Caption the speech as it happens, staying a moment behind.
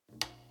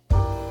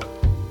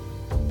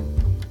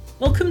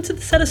Welcome to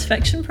the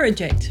Satisfaction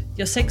Project,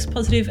 your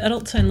sex-positive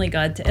adults-only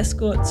guide to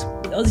escorts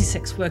with Aussie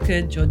sex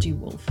worker Georgie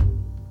Wolfe.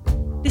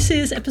 This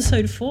is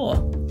episode 4.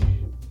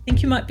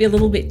 Think you might be a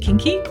little bit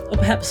kinky, or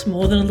perhaps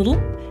more than a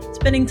little?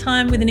 Spending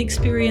time with an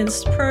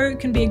experienced pro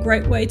can be a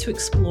great way to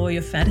explore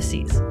your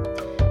fantasies.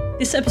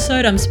 This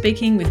episode I'm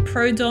speaking with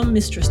pro dom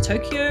Mistress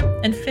Tokyo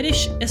and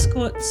fetish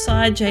escort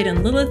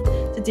Jaiden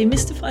Lillith to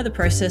demystify the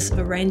process of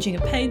arranging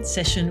a paid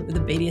session with a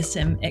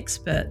BDSM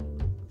expert.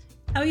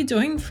 How are you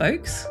doing,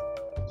 folks?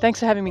 Thanks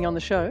for having me on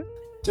the show.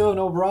 Doing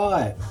all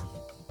right.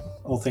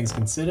 All things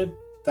considered,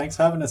 thanks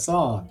for having us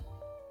on.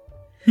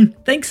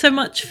 Thanks so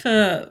much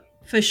for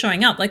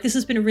showing up. This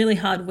has been a really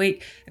hard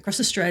week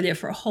across Australia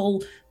for a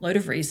whole load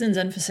of reasons,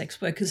 and for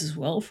sex workers as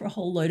well for a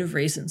whole load of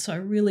reasons. So I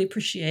really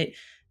appreciate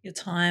your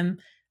time.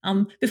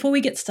 Before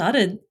we get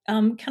started,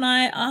 can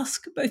I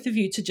ask both of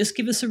you to just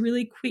give us a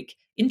really quick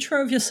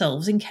intro of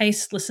yourselves in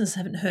case listeners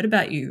haven't heard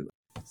about you?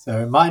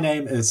 So my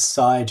name is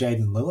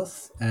Jaiden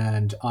Lillith,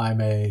 and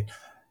I'm a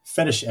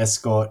fetish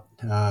escort,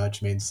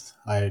 which means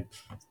I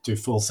do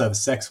full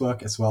service sex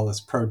work as well as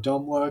pro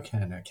dom work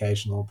and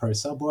occasional pro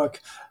sub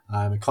work.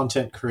 I'm a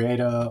content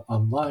creator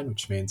online,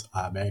 which means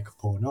I make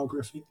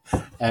pornography,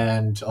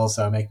 and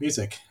also I make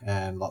music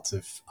and lots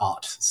of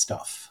art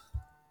stuff.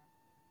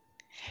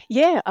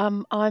 Yeah,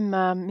 I'm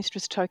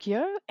Mistress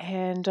Tokyo,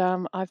 and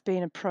I've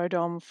been a pro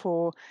dom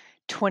for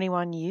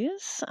 21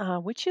 years,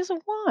 which is a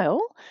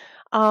while.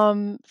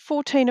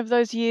 14 of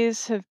those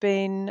years have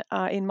been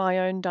in my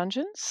own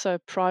dungeons, so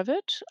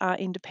private,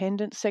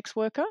 independent sex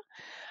worker.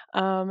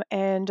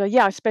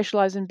 I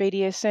specialise in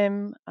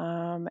BDSM,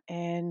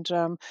 and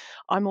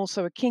I'm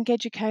also a kink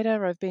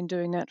educator. I've been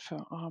doing that for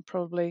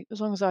probably as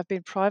long as I've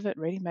been private,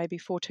 really, maybe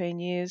 14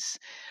 years.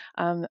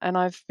 And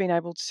I've been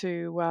able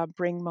to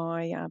bring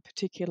my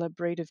particular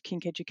breed of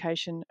kink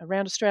education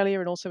around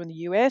Australia and also in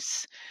the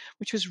US,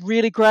 which was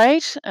really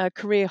great. A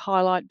career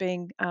highlight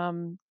being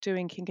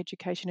doing kink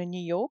education in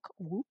New York.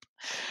 Whoop.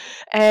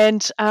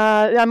 And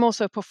I'm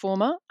also a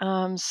performer,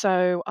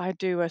 so I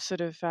do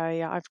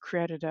I've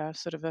created a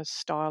sort of a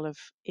style of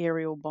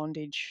aerial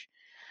bondage,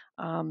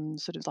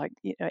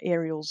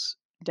 aerials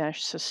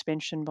dash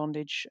suspension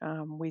bondage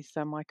with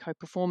my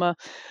co-performer.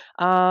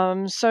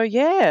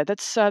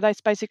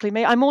 That's basically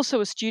me. I'm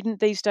also a student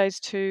these days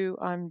too.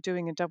 I'm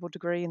doing a double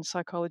degree in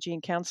psychology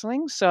and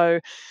counselling, so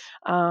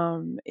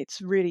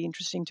it's really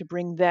interesting to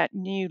bring that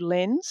new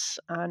lens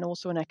and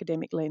also an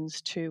academic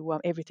lens to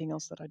everything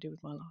else that I do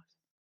with my life.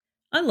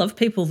 I love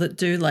people that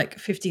do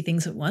 50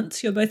 things at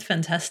once. You're both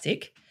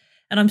fantastic.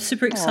 And I'm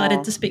super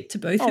excited to speak to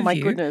both of you. Oh my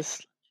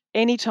goodness.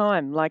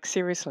 Anytime,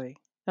 seriously.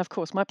 Of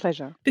course, my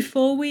pleasure.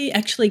 Before we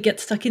actually get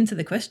stuck into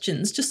the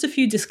questions, just a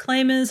few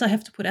disclaimers I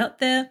have to put out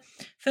there.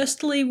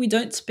 Firstly, we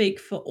don't speak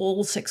for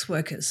all sex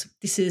workers.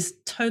 This is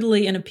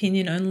totally an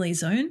opinion-only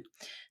zone.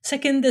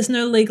 Second, there's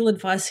no legal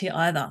advice here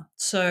either.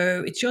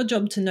 So it's your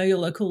job to know your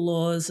local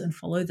laws and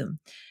follow them.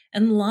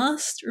 And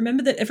last,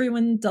 remember that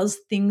everyone does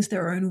things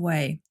their own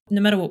way.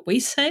 No matter what we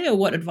say or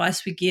what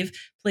advice we give,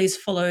 please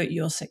follow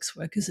your sex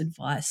worker's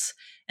advice.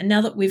 And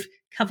now that we've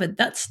covered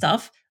that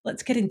stuff,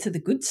 let's get into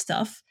the good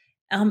stuff.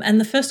 And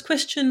the first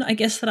question, I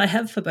guess, that I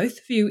have for both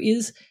of you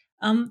is,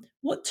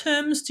 what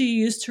terms do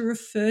you use to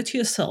refer to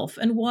yourself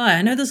and why?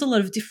 I know there's a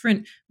lot of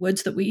different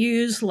words that we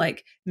use,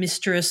 like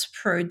mistress,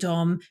 pro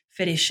dom,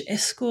 fetish,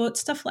 escort,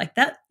 stuff like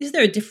that. Is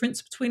there a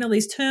difference between all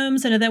these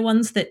terms, and are there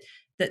ones that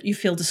you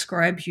feel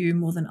describe you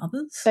more than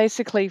others?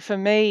 Basically, for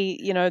me,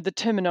 the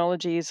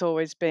terminology has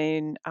always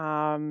been,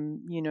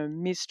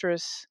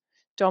 mistress,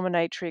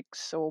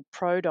 dominatrix, or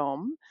pro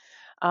dom.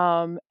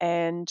 I've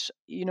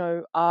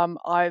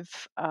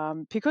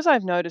because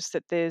I've noticed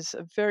that there's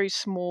a very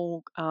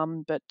small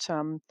but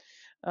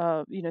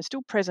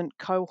still present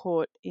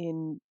cohort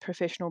in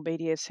professional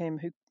BDSM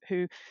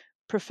who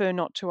prefer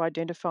not to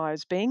identify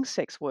as being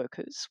sex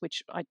workers,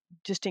 which I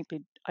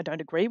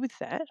don't agree with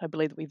that. I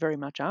believe that we very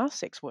much are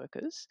sex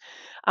workers.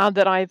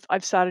 That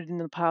I've started in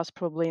the past,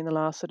 probably in the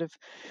last sort of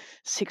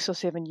 6 or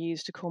 7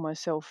 years, to call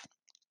myself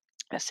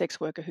a sex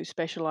worker who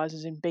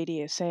specialises in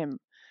BDSM.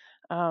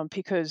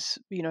 Because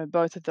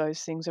both of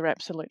those things are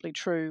absolutely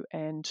true,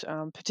 and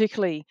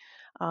particularly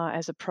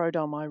as a pro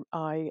dom,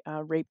 I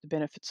reap the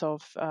benefits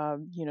of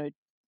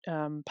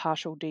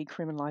partial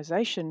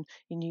decriminalisation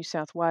in New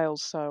South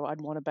Wales. So I'd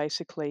want to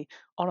basically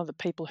honour the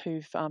people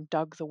who've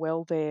dug the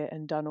well there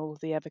and done all of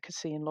the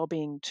advocacy and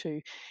lobbying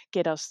to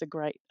get us this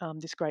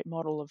great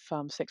model of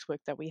sex work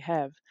that we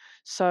have.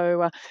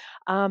 So,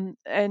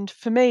 and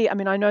for me,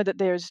 I know that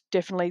there's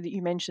definitely, that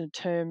you mentioned the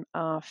term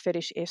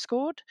fetish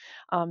escort.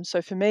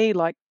 So for me,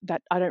 like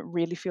that, I don't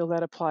really feel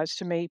that applies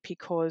to me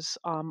because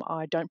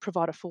I don't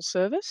provide a full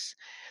service.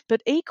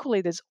 But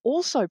equally, there's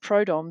also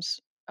pro doms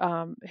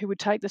who would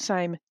take the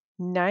same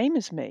name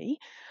as me,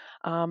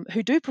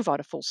 who do provide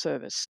a full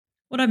service.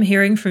 What I'm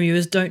hearing from you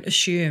is, don't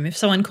assume. If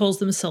someone calls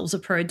themselves a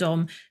pro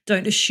dom,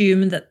 don't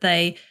assume that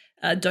they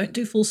don't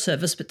do full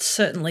service, but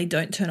certainly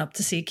don't turn up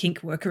to see a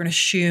kink worker and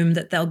assume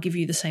that they'll give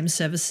you the same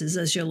services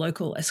as your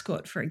local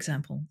escort, for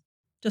example.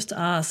 Just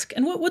ask.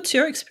 And what's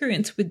your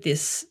experience with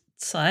this,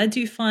 side? Do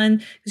you find,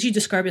 because you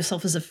describe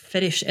yourself as a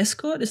fetish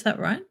escort, is that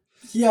right?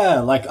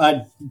 Yeah,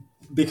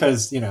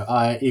 because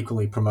I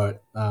equally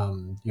promote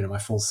my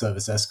full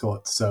service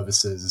escort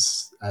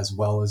services as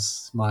well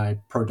as my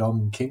pro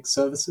dom kink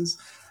services.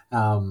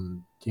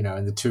 And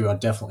the two are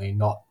definitely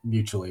not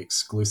mutually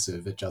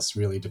exclusive. It just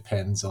really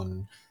depends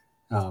on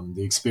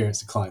the experience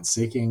the client's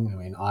seeking. I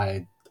mean,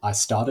 I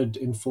started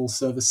in full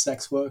service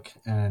sex work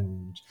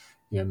and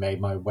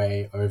made my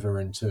way over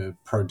into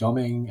pro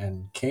doming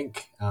and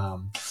kink.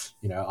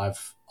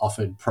 I've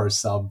offered pro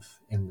sub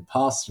in the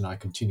past, and I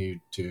continue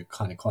to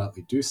kind of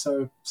quietly do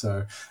so.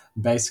 So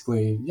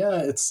basically,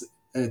 yeah,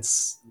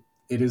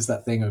 it is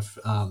that thing of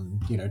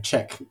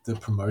check the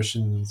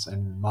promotions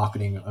and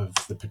marketing of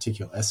the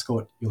particular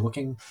escort you're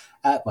looking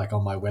at. Like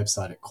on my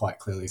website, it quite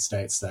clearly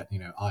states that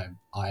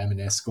I am an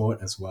escort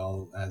as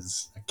well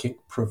as a kink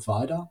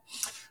provider.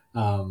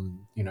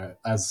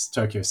 As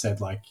Tokyo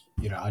said,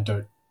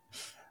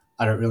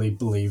 I don't really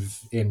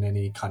believe in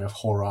any kind of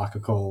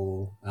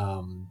hierarchical,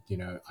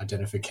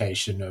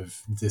 identification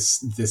of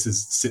this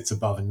sits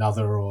above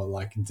another, or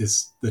like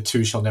this, the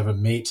two shall never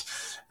meet.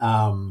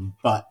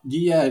 But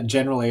yeah,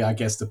 generally, I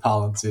guess the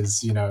parlance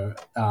is,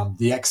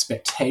 the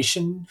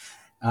expectation,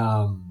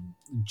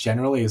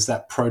 generally is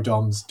that pro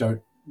doms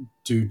don't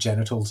do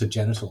genital to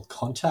genital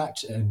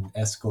contact and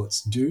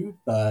escorts do.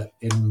 But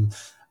in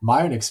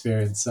my own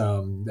experience,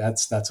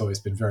 that's always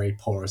been very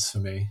porous for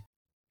me.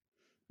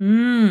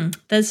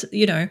 There's,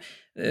 we don't,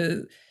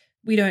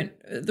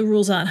 the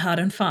rules aren't hard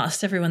and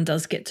fast. Everyone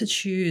does get to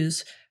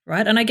choose,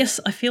 right? And I guess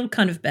I feel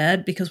kind of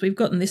bad because we've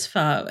gotten this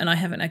far and I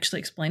haven't actually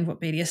explained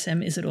what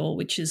BDSM is at all,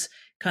 which is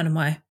kind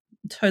of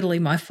totally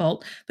my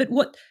fault. But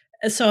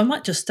so I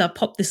might just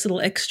pop this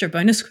little extra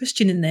bonus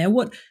question in there.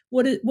 What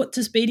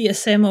does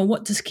BDSM or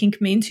what does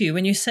kink mean to you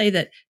when you say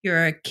that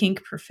you're a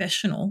kink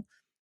professional?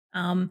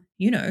 What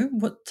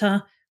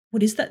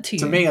is that to you?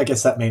 To me, I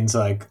guess that means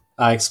like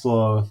I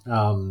explore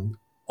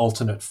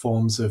alternate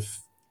forms of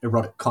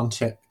erotic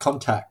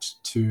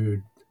contact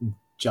to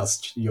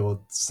just your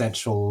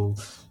sensual,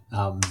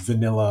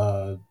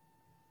 vanilla,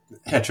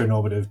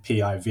 heteronormative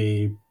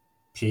PIV,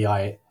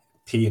 PI,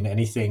 P in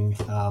anything,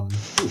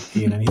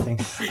 P in anything.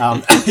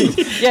 Hang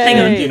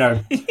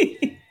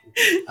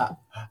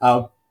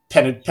on.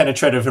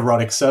 Penetrative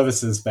erotic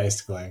services,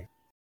 basically.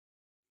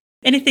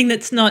 Anything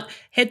that's not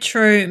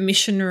hetero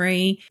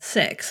missionary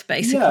sex,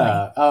 basically.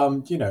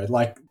 Yeah,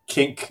 like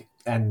kink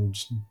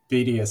and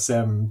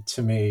BDSM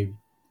to me,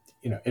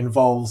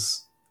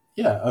 involves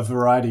a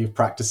variety of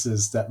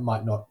practices that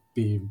might not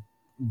be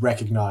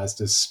recognized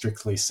as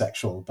strictly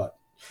sexual, but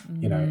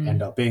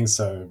end up being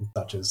so,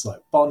 such as like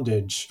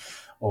bondage,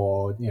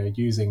 or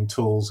using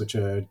tools which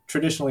are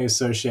traditionally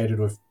associated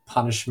with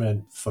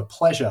punishment for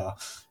pleasure.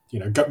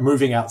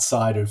 Moving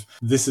outside of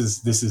this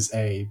is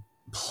a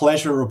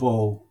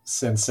pleasurable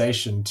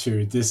sensation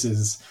to this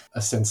is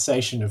a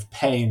sensation of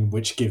pain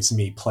which gives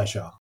me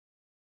pleasure.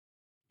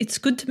 It's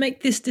good to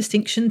make this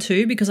distinction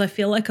too, because I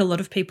feel like a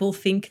lot of people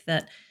think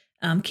that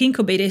kink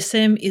or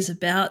BDSM is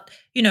about,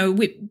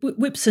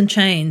 whips and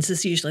chains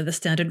is usually the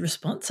standard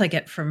response I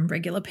get from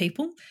regular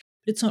people.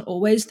 But it's not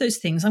always those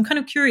things. I'm kind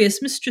of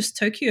curious, Mistress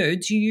Tokyo,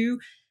 do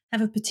you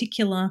have a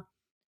particular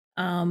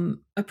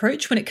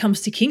approach when it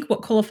comes to kink?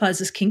 What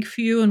qualifies as kink for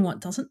you and what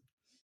doesn't?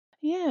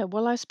 Yeah,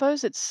 well, I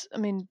suppose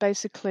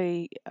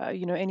basically,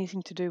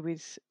 anything to do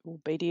with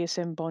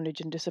BDSM,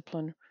 bondage and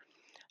discipline,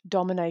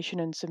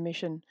 domination and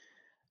submission,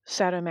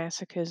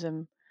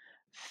 sadomasochism,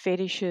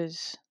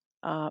 fetishes,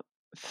 uh,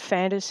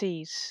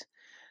 fantasies.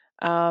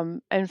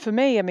 And for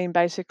me,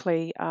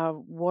 basically,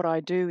 what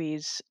I do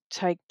is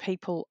take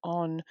people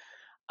on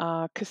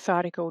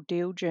cathartic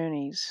ordeal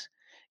journeys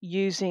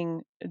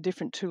using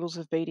different tools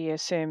of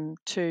BDSM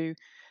to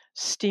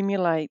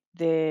stimulate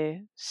their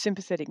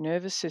sympathetic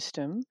nervous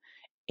system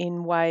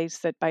in ways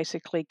that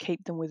basically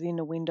keep them within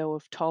a window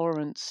of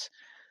tolerance,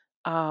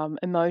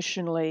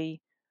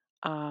 emotionally,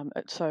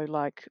 so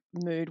like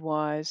mood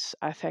wise,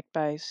 affect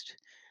based,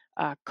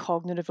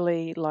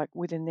 cognitively, like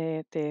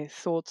within their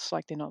thoughts,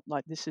 like they're not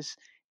like this is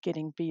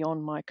getting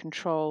beyond my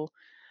control,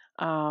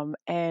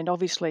 and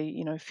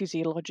obviously,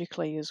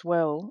 physiologically as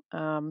well,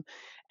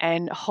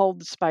 and hold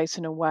the space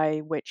in a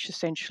way which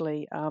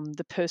essentially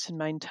the person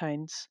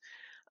maintains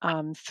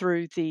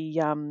through the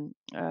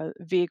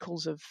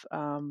vehicles of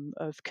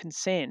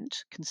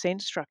consent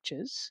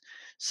structures,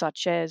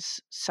 such as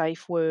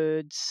safe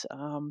words,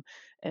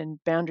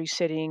 and boundary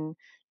setting,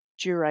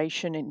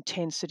 duration,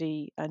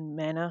 intensity, and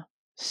manner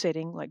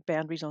setting, like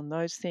boundaries on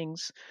those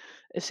things.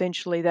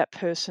 Essentially, that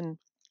person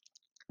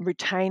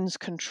retains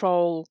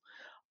control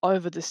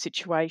over the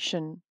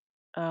situation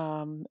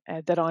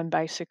that I'm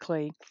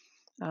basically,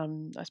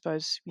 I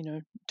suppose,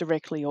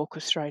 directly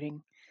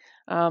orchestrating.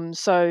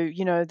 So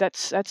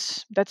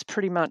that's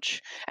pretty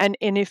much, and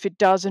if it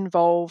does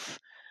involve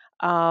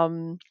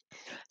um,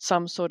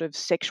 some sort of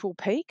sexual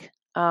peak,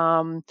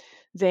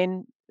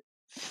 then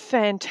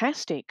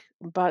fantastic.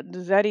 But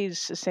that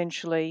is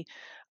essentially,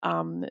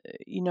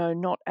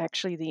 not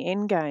actually the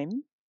end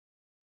game.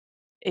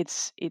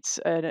 It's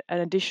an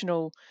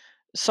additional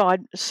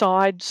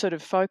side sort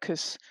of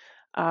focus,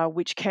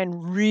 which can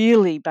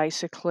really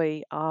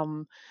basically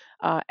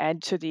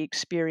add to the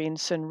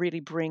experience and really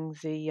bring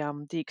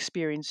the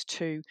experience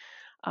to,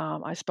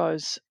 I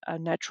suppose, a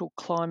natural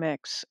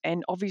climax.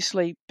 And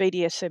obviously,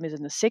 BDSM is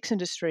in the sex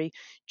industry.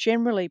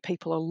 Generally,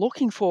 people are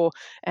looking for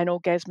an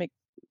orgasmic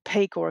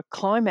peak or a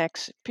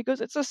climax because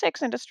it's a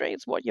sex industry.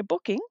 It's what you're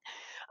booking.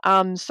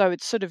 So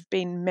it's sort of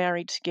been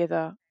married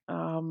together.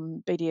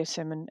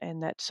 BDSM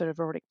and that sort of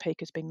erotic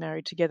peak has been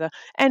married together,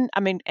 and I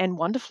mean, and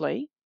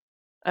wonderfully.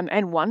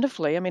 And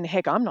wonderfully, I mean,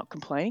 heck, I'm not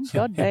complaining.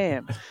 God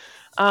damn.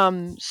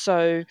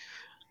 So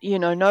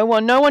no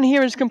one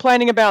here is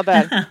complaining about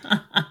that.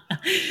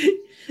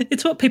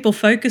 It's what people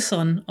focus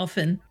on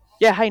often.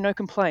 Yeah, hey, no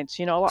complaints.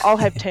 I'll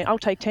have 10. I'll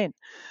take 10.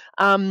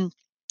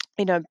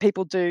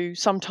 People do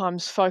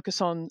sometimes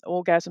focus on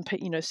orgasm,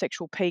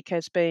 sexual peak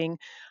as being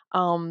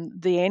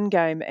the end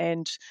game,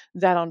 and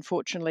that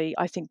unfortunately,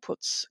 I think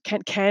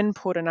can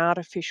put an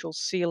artificial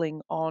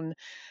ceiling on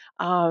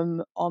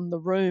the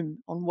room,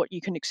 on what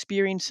you can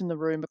experience in the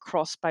room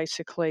across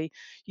basically,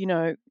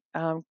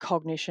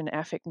 cognition,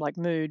 affect, like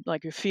mood,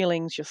 like your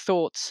feelings, your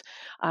thoughts,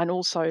 and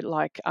also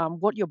like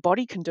what your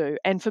body can do.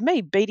 And for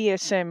me,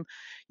 BDSM,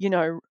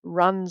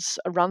 runs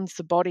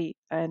the body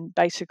and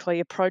basically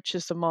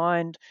approaches the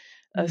mind,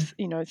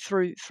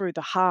 through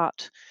the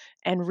heart,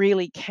 and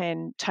really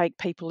can take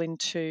people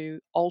into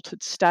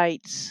altered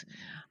states.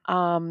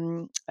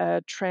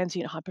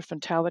 Transient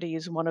hyperfrontality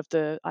is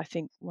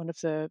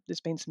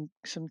there's been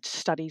some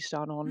studies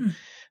done on Mm,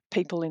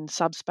 people in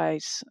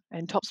subspace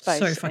and top so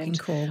space, fucking and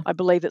cool. I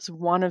believe it's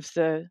one of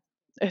the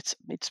it's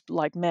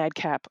like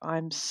madcap.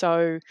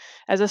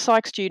 As a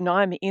psych student,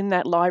 I'm in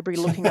that library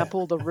looking up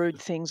all the rude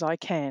things I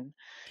can.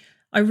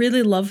 I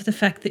really love the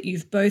fact that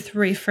you've both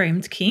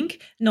reframed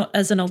kink, not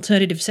as an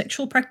alternative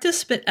sexual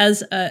practice, but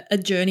as a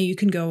journey you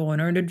can go on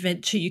or an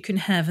adventure you can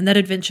have. And that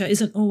adventure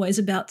isn't always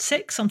about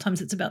sex.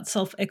 Sometimes it's about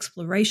self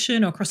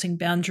exploration or crossing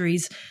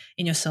boundaries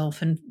in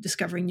yourself and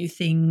discovering new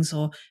things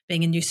or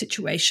being in new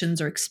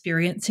situations or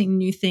experiencing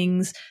new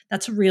things.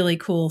 That's really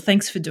cool.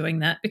 Thanks for doing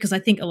that, because I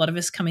think a lot of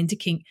us come into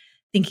kink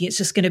thinking it's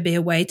just going to be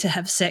a way to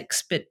have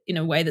sex, but in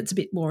a way that's a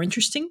bit more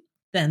interesting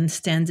than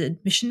standard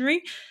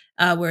missionary.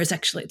 Whereas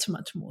actually it's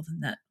much more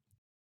than that.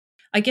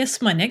 I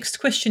guess my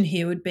next question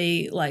here would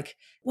be like,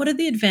 what are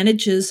the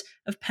advantages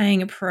of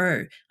paying a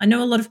pro? I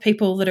know a lot of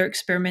people that are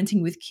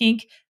experimenting with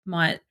kink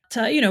might,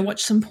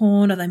 watch some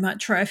porn, or they might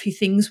try a few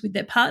things with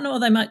their partner, or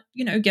they might,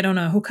 get on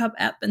a hookup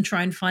app and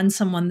try and find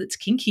someone that's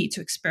kinky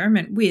to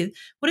experiment with.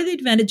 What are the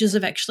advantages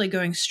of actually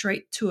going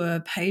straight to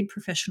a paid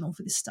professional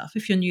for this stuff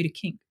if you're new to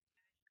kink?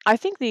 I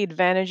think the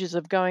advantages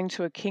of going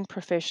to a kink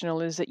professional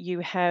is that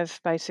you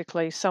have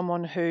basically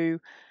someone who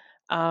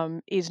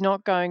is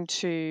not going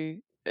to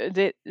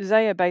they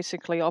are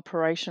basically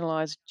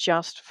operationalized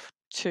just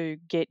to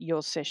get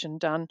your session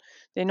done.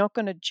 They're not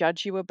going to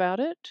judge you about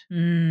it.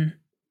 Mm,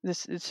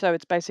 So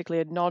it's basically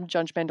a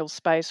non-judgmental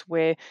space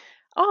where,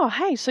 oh,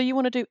 hey, so you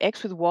want to do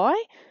X with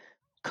Y?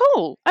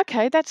 Cool.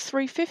 Okay, that's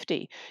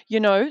 350.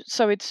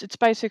 So it's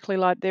basically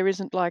like there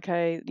isn't like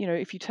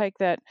if you take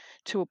that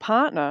to a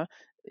partner,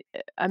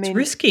 I it's mean, that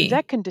risky,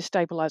 can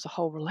destabilize a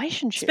whole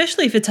relationship.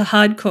 especially if it's a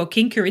hardcore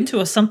kink you're into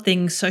or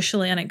something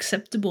socially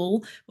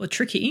unacceptable or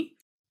tricky.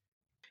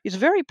 It's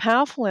very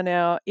powerful in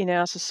our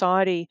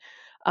society,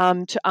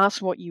 to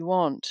ask what you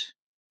want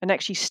and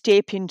actually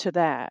step into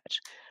that.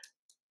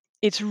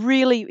 It's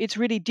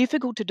really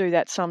difficult to do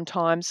that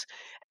sometimes.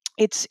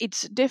 It's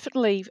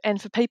definitely,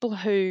 and for people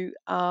who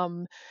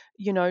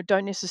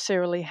don't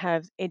necessarily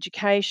have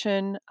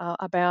education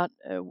about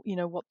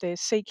what they're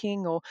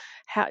seeking, or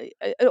how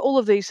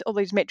all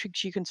these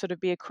metrics you can sort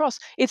of be across,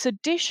 it's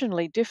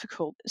additionally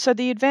difficult. So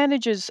the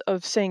advantages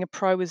of seeing a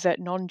pro is that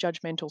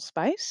non-judgmental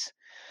space.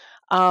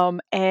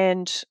 And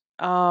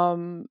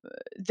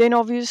then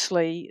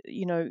obviously,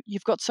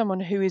 you've got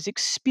someone who is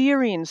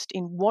experienced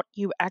in what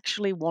you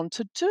actually want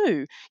to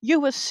do.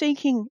 You are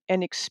seeking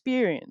an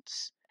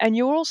experience. And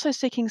you're also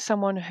seeking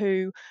someone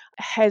who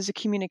has the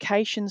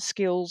communication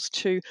skills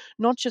to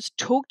not just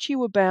talk to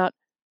you about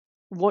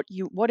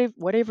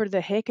whatever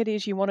the heck it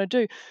is you want to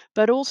do,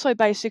 but also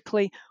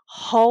basically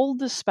hold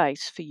the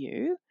space for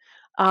you,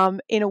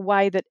 in a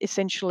way that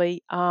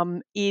essentially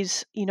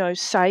is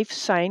safe,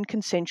 sane,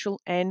 consensual,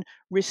 and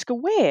risk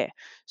aware.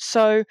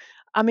 So.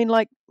 I mean,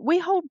 like, we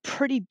hold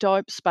pretty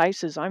dope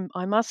spaces.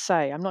 I must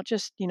say, I'm not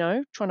just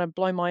trying to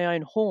blow my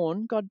own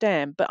horn,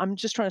 goddamn, but I'm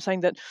just trying to say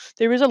that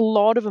there is a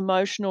lot of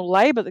emotional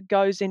labour that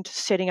goes into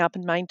setting up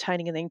and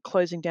maintaining and then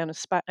closing down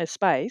a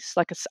space,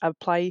 like a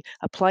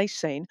play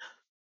scene.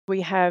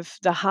 We have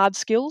the hard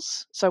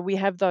skills, so we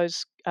have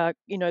those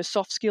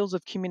soft skills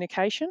of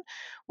communication.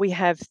 We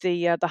have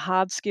the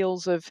hard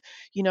skills of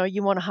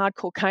you want a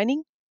hardcore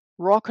caning,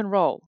 rock and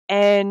roll,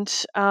 and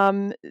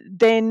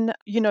then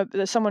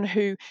there's someone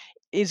who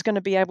is going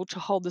to be able to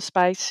hold the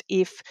space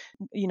if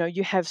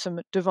you have some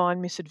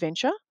divine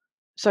misadventure.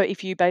 So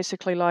if you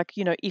basically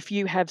if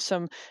you have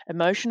some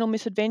emotional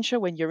misadventure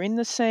when you're in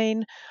the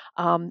scene,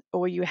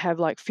 or you have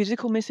like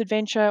physical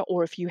misadventure,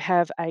 or if you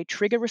have a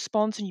trigger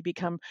response and you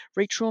become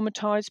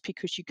re-traumatized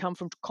because you come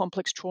from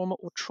complex trauma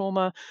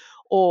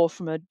or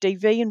from a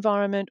DV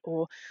environment,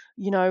 or,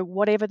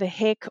 whatever the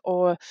heck,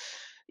 or,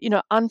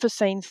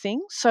 unforeseen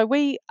things. So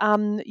we,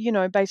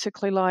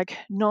 basically like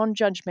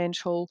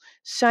non-judgmental,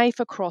 safe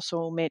across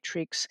all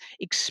metrics,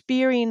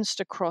 experienced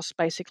across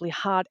basically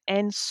hard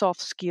and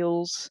soft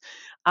skills,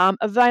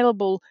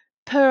 available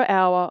per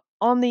hour,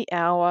 on the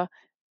hour,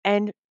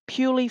 and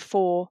purely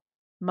for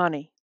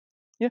money.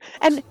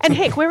 And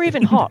heck, we're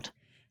even hot.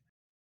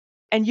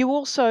 And you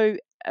also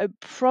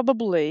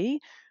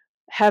probably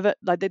have it,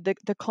 like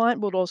the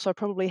client would also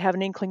probably have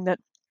an inkling that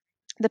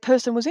the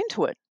person was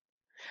into it.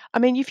 I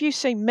mean, if you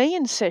see me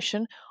in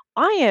session,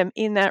 I am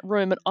in that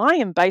room and I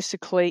am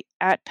basically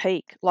at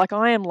peak.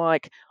 I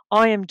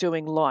am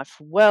doing life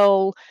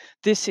well.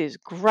 This is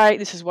great.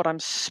 This is what I'm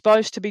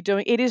supposed to be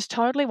doing. It is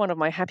totally one of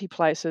my happy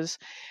places.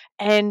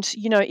 And,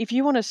 if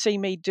you want to see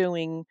me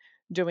doing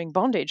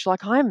bondage,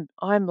 like I'm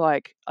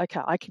like,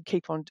 okay, I can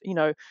keep on,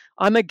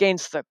 I'm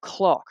against the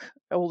clock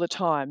all the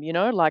time,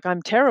 like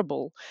I'm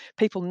terrible.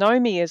 People know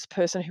me as a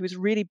person who is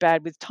really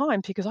bad with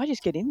time because I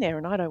just get in there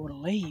and I don't want to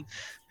leave.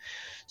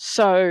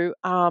 So,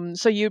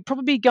 so you'd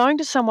probably be going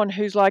to someone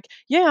who's like,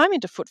 yeah, I'm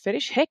into foot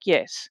fetish. Heck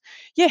yes.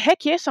 Yeah,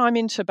 heck yes, I'm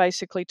into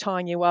basically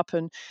tying you up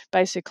and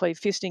basically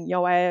fisting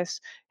your ass.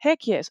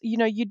 Heck yes.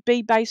 You'd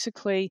be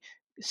basically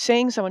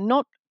seeing someone,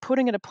 not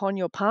putting it upon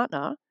your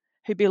partner,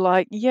 who'd be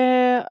like,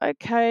 yeah,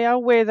 okay,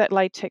 I'll wear that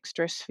latex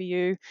dress for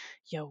you,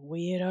 you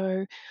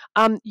weirdo.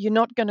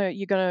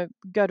 You're gonna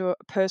go to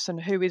a person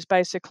who is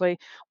basically,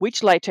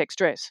 which latex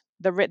dress?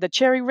 The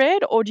cherry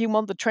red, or do you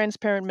want the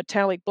transparent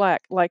metallic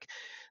black? Like,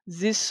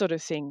 this sort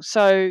of thing.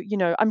 So,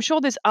 I'm sure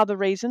there's other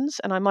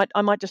reasons, and I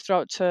might just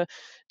throw it to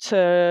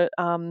Jaiden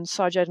and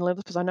Lillith,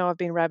 because I know I've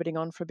been rabbiting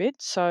on for a bit.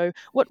 So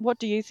what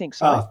do you think,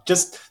 Si?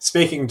 Just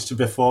speaking to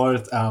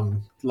before,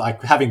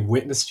 like having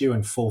witnessed you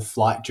in full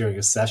flight during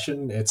a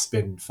session, it's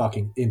been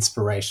fucking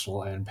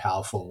inspirational and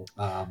powerful.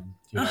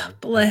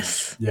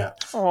 Bless. And, yeah,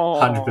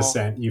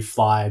 100%. You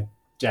fly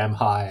damn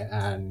high,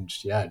 and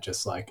yeah,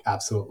 just like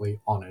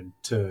absolutely honored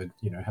to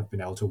have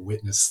been able to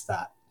witness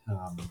that.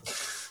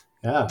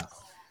 Yeah.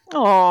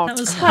 Oh, that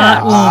was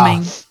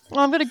heartwarming.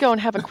 I'm going to go and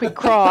have a quick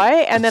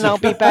cry, and then I'll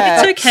be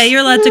back. It's okay.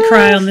 You're allowed to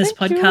cry on this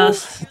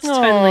podcast. It's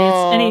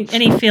totally.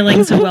 Any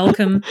feelings are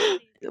welcome.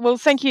 Well,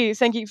 thank you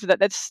for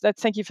that.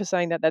 Thank you for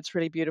saying that. That's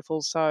really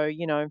beautiful. So,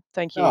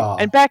 thank you. Aww.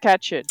 And back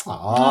at you.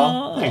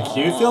 Thank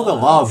you. Feel the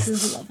love.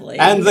 This is lovely.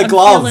 And the I'm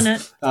glove. Feeling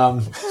it.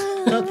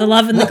 The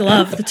love and the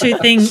glove, the two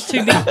big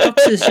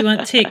boxes you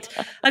want ticked.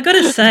 I got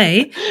to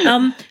say,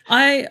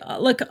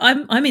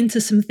 I'm into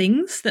some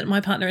things that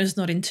my partner is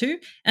not into,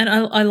 and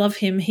I love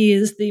him. He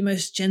is the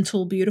most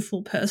gentle,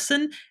 beautiful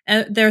person.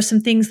 There are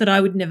some things that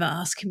I would never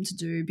ask him to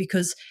do,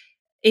 because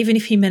even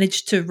if he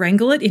managed to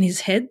wrangle it in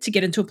his head to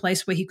get into a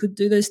place where he could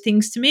do those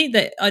things to me,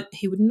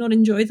 he would not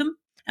enjoy them,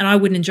 and I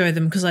wouldn't enjoy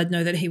them because I'd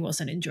know that he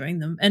wasn't enjoying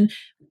them. And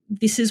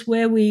this is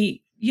where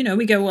we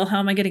go, well, how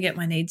am I going to get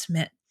my needs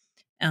met?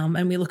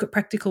 And we look at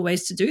practical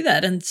ways to do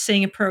that. And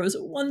seeing a pro is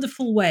a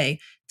wonderful way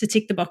to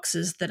tick the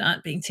boxes that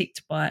aren't being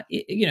ticked by,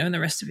 in the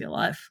rest of your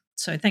life.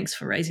 So thanks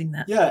for raising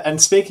that. Yeah,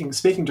 and speaking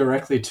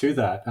directly to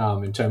that,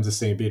 in terms of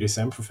seeing a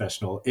BDSM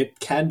professional, it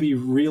can be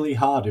really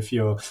hard if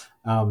you're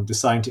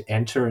deciding to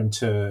enter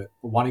into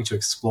wanting to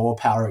explore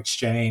power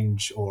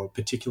exchange or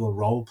particular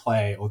role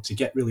play, or to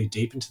get really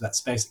deep into that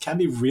space. It can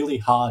be really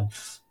hard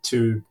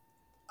to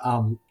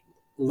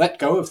let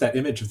go of that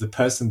image of the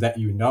person that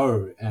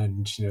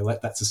and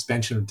let that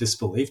suspension of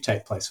disbelief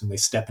take place when they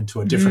step into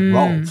a different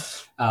role.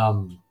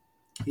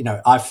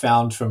 I've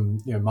found from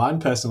my own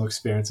personal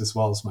experience as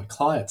well as my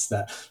clients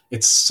that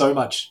it's so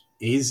much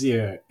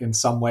easier in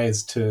some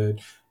ways to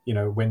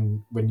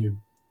when you're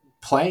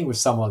playing with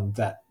someone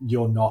that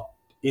you're not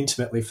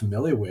intimately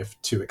familiar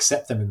with, to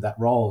accept them in that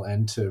role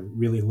and to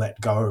really let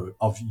go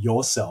of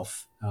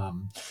yourself.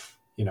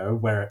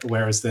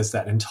 Whereas there's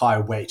that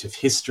entire weight of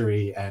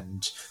history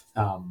and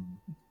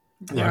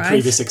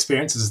previous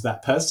experiences of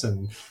that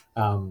person,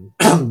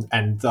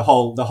 and the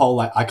whole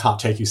like, I can't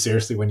take you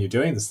seriously when you're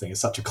doing this thing is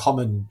such a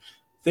common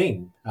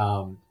thing.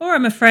 Or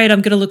I'm afraid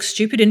I'm going to look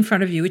stupid in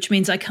front of you, which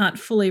means I can't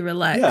fully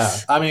relax. Yeah,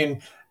 I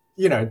mean,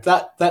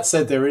 that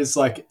said, there is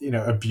like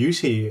a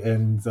beauty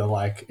in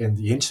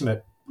the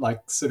intimate,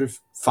 like sort of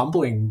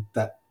fumbling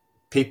that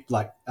people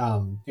like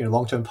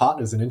long-term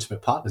partners and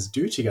intimate partners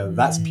do together.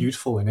 That's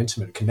beautiful and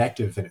intimate and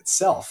connective in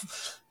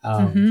itself.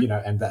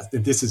 And that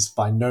this is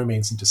by no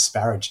means to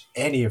disparage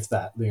any of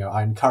that.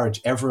 I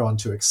encourage everyone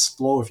to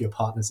explore with your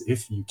partners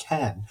if you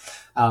can.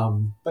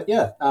 But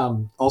yeah,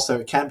 also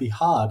it can be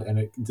hard,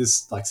 and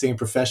seeing a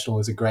professional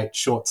is a great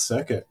short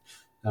circuit,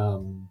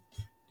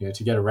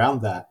 to get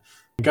around that.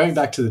 Going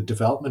back to the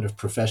development of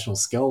professional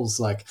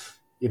skills,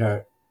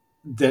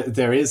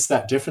 there is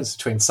that difference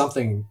between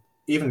something,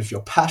 even if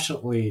you're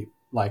passionately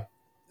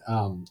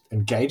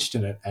engaged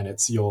in it and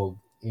it's your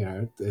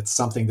it's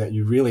something that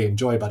you really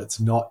enjoy, but it's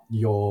not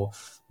your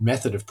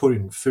method of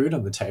putting food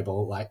on the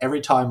table. Like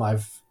every time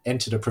I've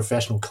entered a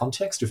professional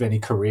context of any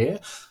career,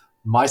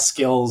 my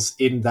skills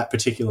in that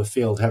particular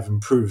field have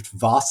improved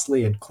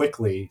vastly and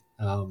quickly,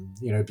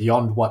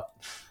 beyond what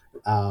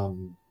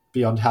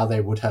beyond how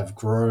they would have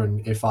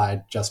grown if I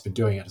had just been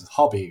doing it as a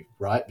hobby,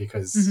 right?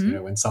 Because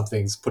when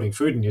something's putting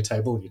food on your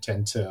table, you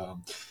tend to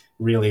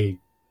really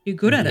you're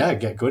good at it.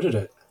 Get good at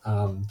it.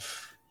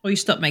 Or you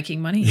stop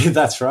making money.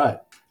 That's right.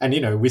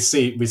 And we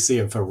see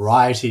a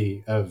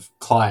variety of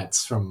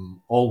clients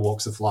from all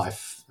walks of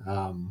life.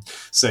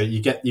 So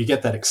you get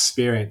that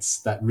experience,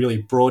 that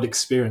really broad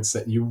experience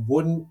that you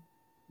wouldn't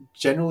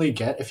generally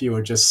get if you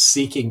were just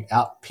seeking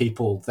out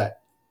people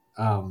that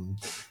you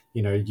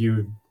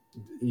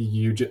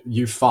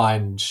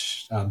find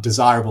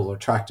desirable or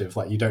attractive.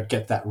 Like you don't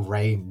get that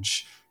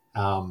range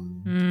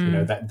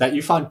that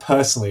you find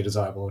personally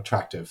desirable or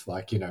attractive.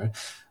 Like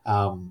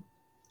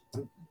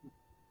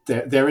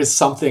there is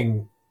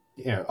something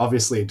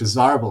obviously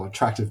desirable and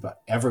attractive about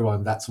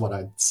everyone. That's what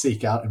I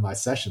seek out in my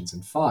sessions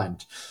and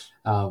find.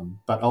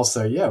 But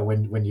also,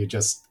 when you're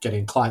just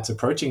getting clients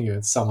approaching you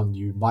and someone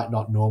you might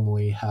not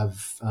normally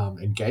have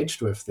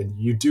engaged with, then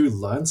you do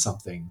learn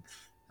something.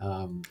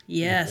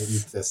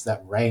 Yes. There's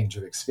that range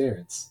of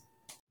experience.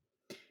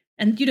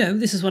 And,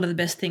 this is one of the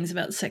best things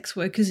about sex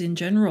workers in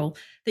general,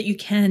 that you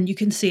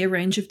can see a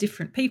range of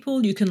different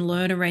people, you can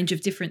learn a range of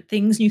different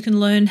things, you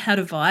can learn how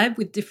to vibe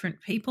with different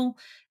people.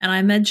 And I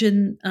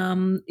imagine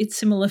it's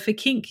similar for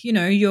kink.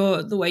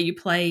 The way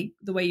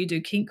you do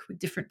kink with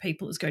different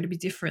people is going to be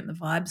different. The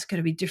vibe's going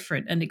to be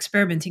different. And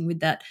experimenting with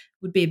that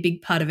would be a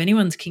big part of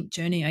anyone's kink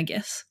journey, I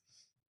guess.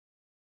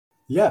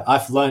 Yeah,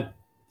 I've learned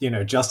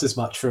just as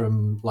much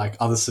from like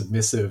other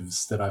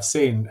submissives that I've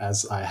seen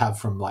as I have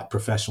from like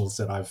professionals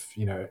that I've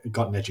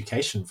gotten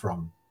education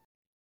from.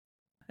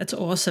 That's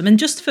awesome. And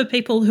just for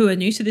people who are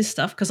new to this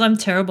stuff, because I'm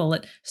terrible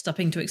at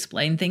stopping to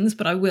explain things,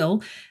 but I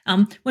will.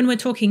 When we're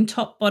talking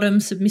top, bottom,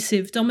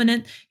 submissive,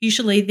 dominant,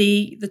 usually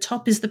the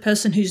top is the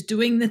person who's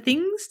doing the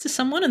things to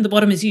someone, and the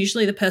bottom is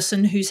usually the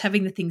person who's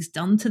having the things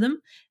done to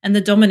them. And the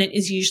dominant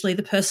is usually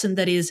the person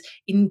that is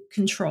in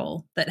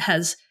control, that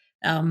has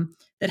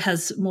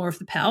more of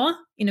the power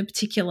in a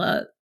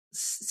particular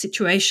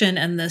situation,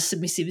 and the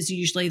submissive is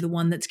usually the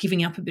one that's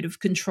giving up a bit of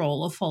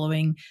control or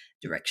following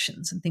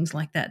directions and things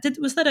like that.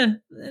 Was that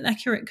an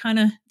accurate kind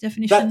of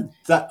definition?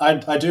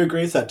 I do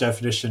agree with that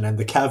definition, and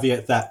the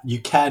caveat that you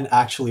can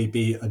actually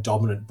be a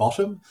dominant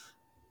bottom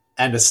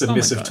and a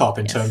submissive top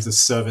in terms of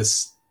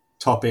service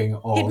topping.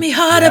 Or hit me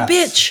harder,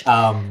 bitch.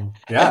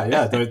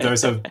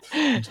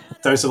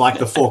 Those are like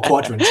the four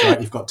quadrants,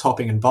 right? You've got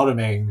topping and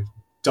bottoming,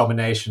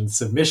 domination,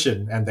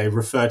 submission, and they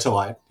refer to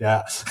you're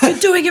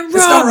doing it wrong. It's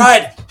not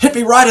right. Hit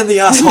me right in the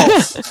asshole.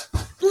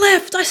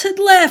 Left. I said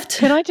left.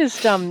 Can I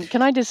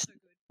just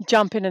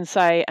jump in and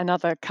say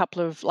another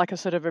couple of, like a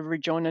sort of a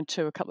rejoinder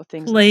to a couple of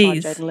things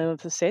Please. that Jaiden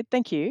Lillith has said?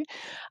 Thank you.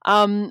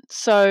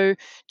 So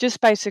just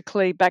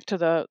basically back to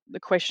the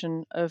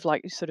question of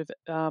like sort of,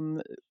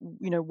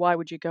 why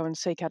would you go and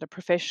seek out a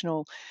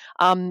professional?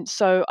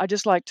 So I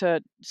just like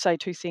to say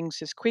two things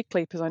just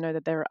quickly, because I know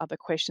that there are other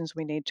questions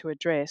we need to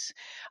address.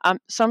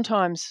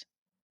 Sometimes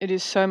it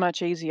is so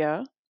much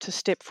easier to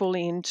step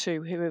fully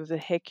into whoever the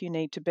heck you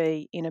need to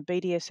be in a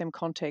BDSM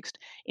context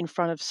in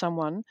front of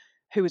someone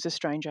who is a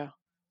stranger.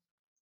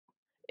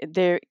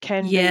 There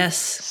can be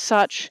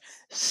such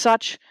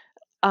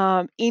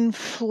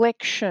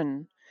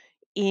inflection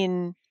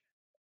in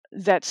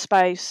that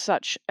space,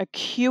 such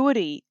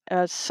acuity,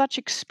 such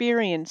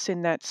experience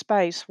in that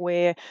space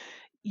where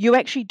you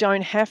actually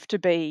don't have to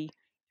be,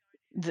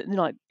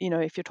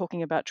 if you're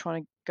talking about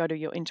trying to go to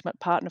your intimate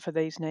partner for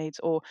these needs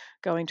or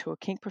going to a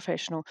kink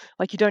professional,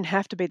 like you don't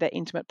have to be that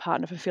intimate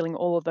partner fulfilling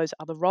all of those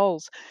other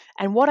roles.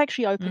 And what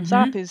actually opens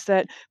up is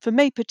that for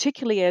me,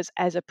 particularly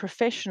as a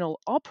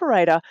professional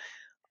operator,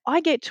 I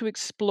get to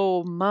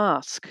explore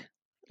mask,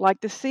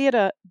 like the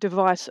theatre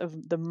device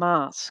of the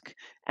mask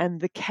and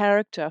the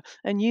character,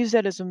 and use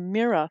that as a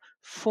mirror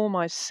for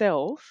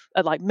myself,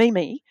 like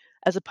me,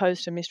 as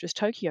opposed to Mistress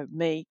Tokyo,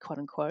 me, quote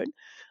unquote.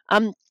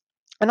 And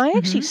I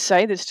actually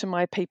say this to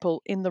my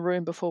people in the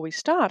room before we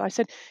start. I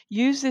said,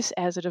 use this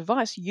as a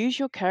device. Use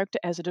your character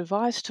as a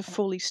device to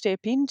fully step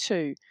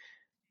into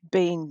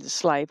being the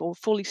slave, or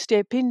fully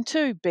step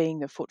into being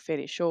the foot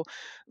fetish or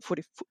foot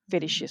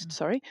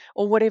fetishist,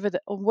 or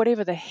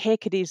whatever the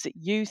heck it is that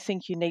you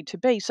think you need to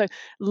be. So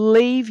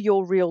leave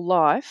your real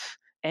life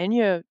and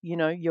your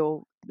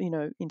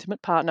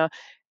intimate partner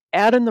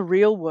out in the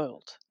real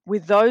world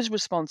with those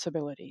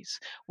responsibilities,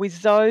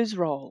 with those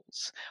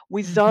roles,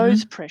 with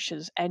those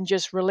pressures, and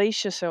just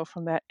release yourself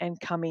from that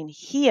and come in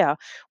here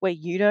where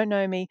you don't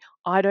know me,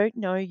 I don't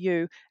know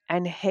you,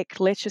 and heck,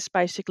 let's just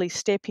basically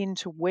step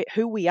into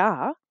who we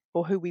are,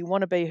 or who we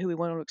want to be, who we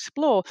want to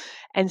explore,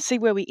 and see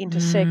where we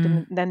intersect,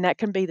 and then that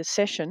can be the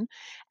session.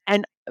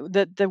 And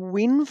the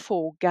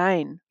windfall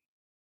gain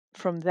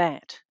from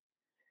that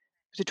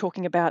So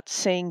talking about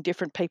seeing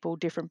different people,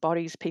 different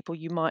bodies, people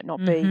you might not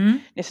be Mm-hmm.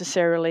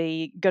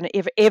 necessarily going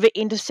to ever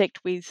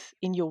intersect with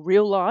in your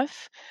real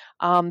life,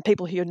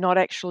 people who you're not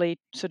actually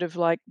sort of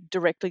like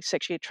directly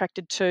sexually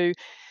attracted to,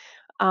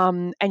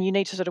 and you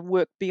need to sort of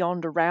work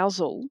beyond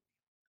arousal.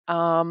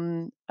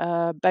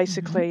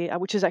 Basically,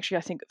 which is actually,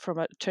 I think, from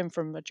a term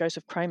from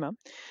Joseph Kramer.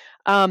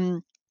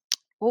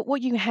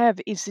 What you have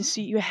is this: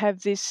 you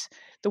have this.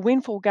 The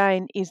windfall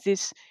gain is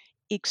this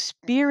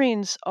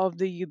experience of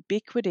the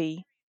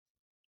ubiquity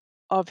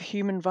of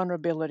human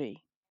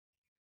vulnerability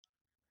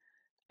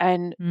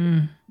and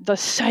Mm. the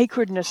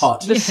sacredness,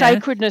 Hot. the Yeah.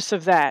 sacredness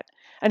of that,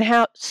 and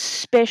how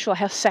special,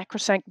 how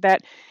sacrosanct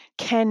that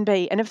can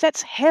be. And if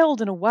that's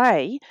held in a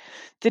way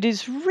that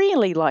is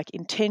really like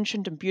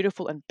intentioned and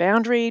beautiful and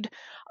boundaried,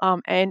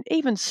 and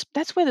even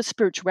that's where the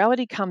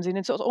spirituality comes in.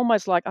 It's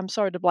almost like, I'm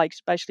sorry to like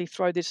basically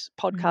throw this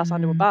podcast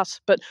under a Mm. bus,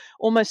 but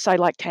almost say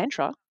like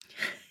tantra,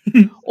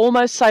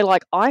 almost say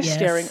like eye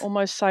staring, Yes.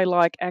 almost say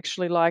like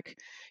actually like,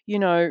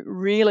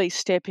 really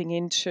stepping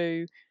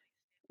into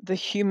the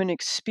human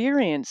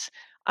experience.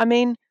 I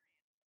mean,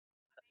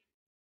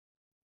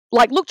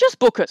 like, look, just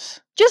book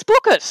us. Just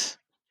book us.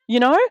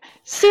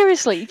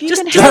 Seriously, if you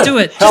can Just help, do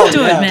it. Just Hell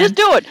do it, yeah. just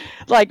man. do it.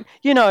 Like,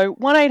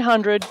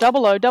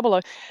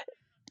 1-800-0000.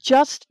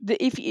 Just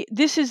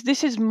this is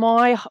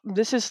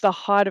the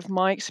height of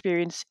my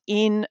experience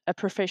in a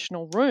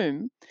professional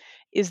room,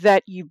 is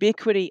that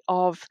ubiquity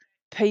of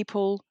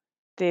people,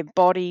 their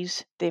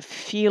bodies, their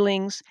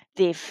feelings,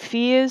 their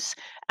fears,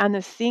 and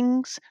the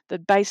things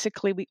that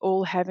basically we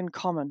all have in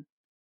common,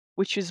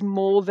 which is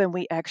more than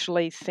we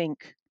actually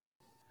think.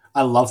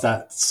 I love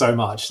that so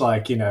much.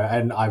 Like,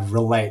 and I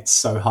relate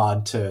so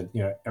hard to,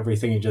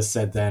 everything you just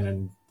said then.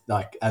 And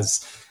like,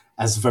 as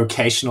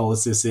vocational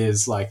as this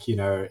is, like,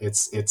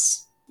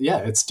 it's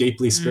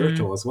deeply Mm.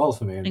 spiritual as well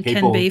for me. And It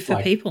can be people for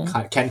like people.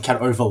 can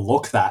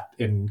overlook that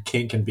in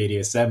kink and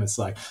BDSM. It's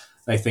like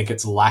they think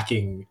it's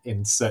lacking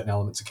in certain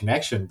elements of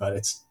connection, but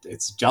it's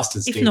just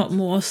as If deep. not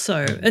more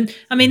so. And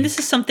I mean, this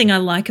is something I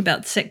like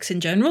about sex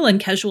in general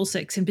and casual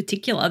sex in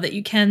particular, that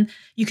you can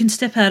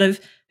step out of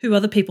who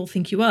other people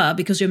think you are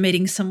because you're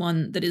meeting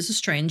someone that is a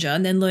stranger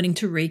and then learning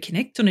to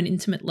reconnect on an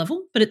intimate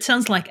level. But it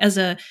sounds like as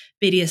a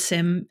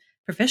BDSM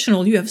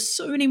professional, you have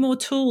so many more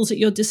tools at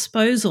your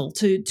disposal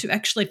to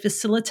actually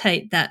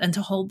facilitate that and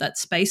to hold that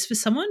space for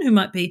someone who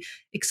might be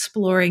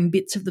exploring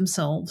bits of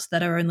themselves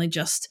that are only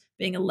just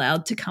being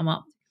allowed to come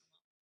up.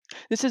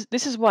 This is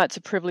why it's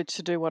a privilege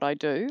to do what I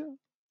do.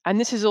 And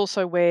this is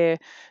also where,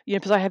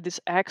 because I have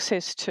this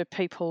access to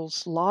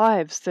people's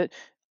lives, that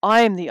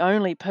I am the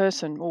only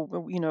person,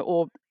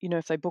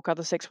 if they book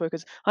other sex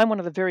workers, I'm one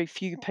of the very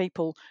few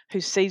people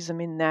who sees them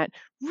in that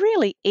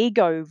really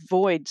ego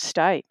void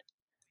state,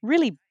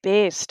 really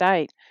bare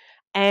state,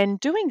 and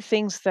doing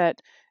things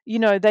that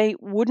they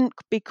wouldn't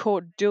be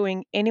caught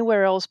doing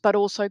anywhere else, but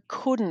also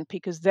couldn't,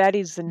 because that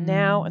is the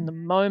now and the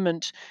Mm.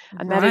 moment,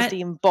 and that is Right?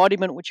 the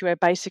embodiment which you are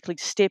basically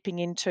stepping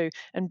into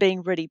and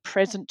being really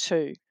present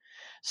to.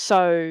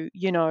 So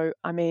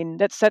I mean,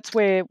 that's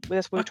where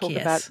we Fuck talk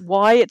about yes.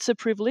 why it's a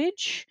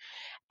privilege.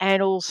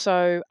 And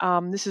also,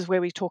 this is where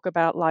we talk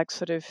about like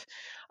sort of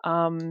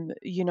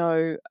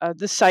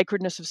the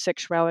sacredness of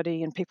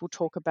sexuality, and people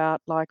talk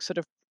about like sort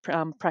of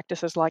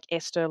practices like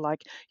Esther,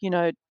 like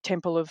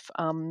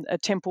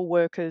temple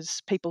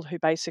workers, people who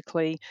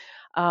basically,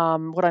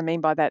 what I mean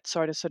by that,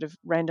 sorry to sort of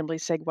randomly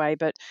segue,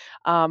 but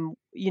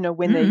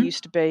when there Mm.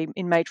 used to be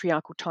in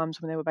matriarchal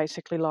times, when there were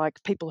basically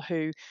like people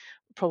who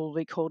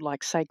probably called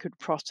like sacred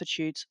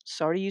prostitutes,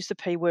 sorry to use the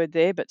P word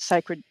there, but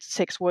sacred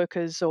sex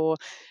workers, or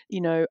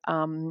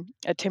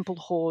temple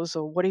whores,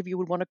 or whatever you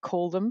would want to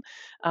call them,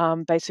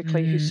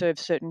 basically, who Mm. serve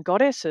certain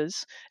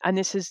goddesses. And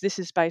this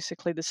is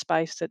basically the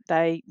space that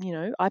they,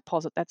 I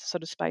posit that's the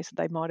sort of space that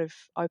they might have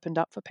opened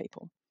up for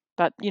people.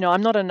 But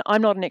I'm not an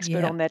expert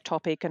Yeah. on that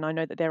topic, and I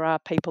know that there are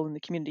people in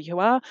the community who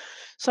are.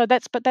 So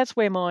that's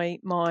where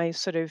my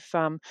sort of,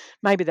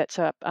 maybe that's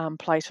a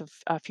place of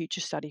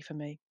future study for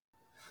me.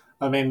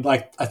 I mean,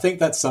 like, I think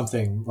that's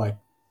something like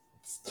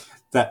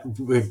that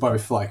we're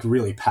both like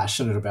really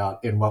passionate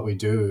about in what we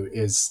do,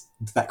 is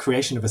that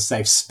creation of a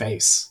safe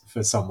space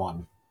for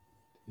someone,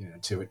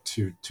 to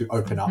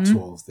open up to Mm-hmm.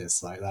 all of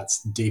this. Like,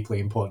 that's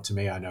deeply important to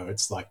me. I know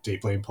it's like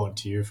deeply important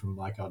to you from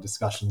like our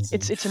discussions.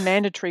 It's And it's a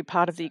mandatory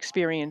part of the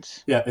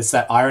experience. yeah, it's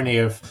that irony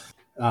of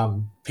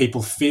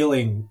people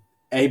feeling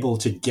able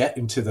to get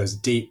into those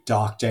deep,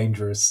 dark,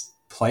 dangerous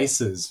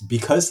places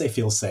because they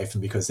feel safe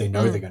and because they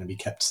know they're Mm. going to be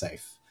kept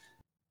safe.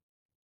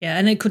 Yeah,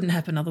 and it couldn't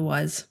happen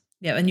otherwise.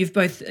 Yeah, and you've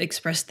both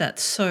expressed that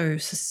so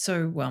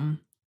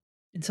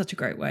in such a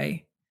great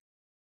way.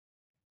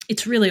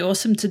 It's really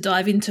awesome to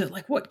dive into,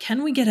 like, what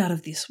can we get out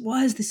of this?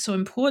 Why is this so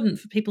important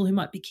for people who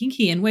might be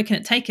kinky, and where can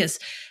it take us?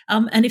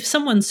 And if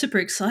someone's super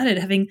excited,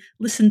 having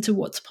listened to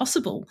what's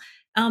possible,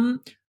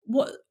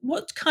 what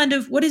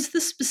is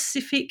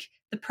the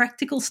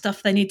practical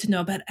stuff they need to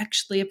know about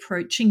actually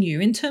approaching you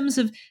in terms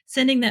of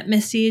sending that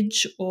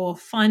message or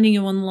finding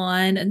you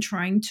online and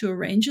trying to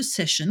arrange a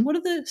session? What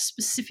are the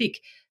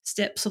specific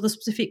steps or the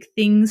specific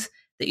things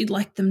that you'd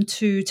like them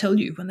to tell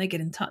you when they get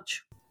in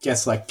touch?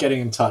 Guess like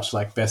getting in touch,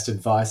 like best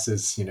advice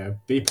is,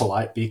 be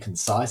polite, be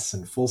concise,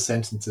 and full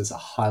sentences are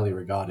highly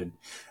regarded.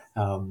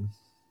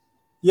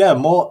 Yeah,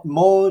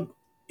 more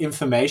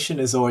information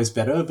is always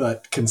better,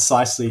 but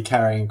concisely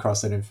carrying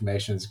across that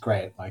information is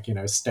great. Like,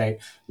 state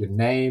your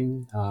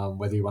name,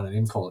 whether you want an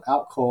in-call,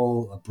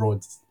 out-call, a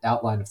broad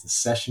outline of the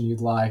session you'd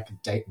like, a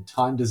date and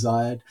time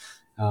desired.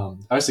 I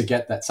also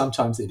get that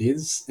sometimes it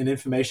is an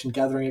information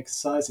gathering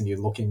exercise and you're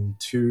looking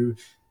to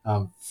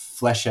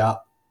flesh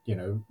out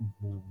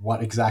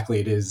what exactly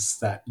it is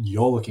that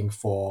you're looking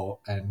for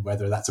and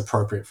whether that's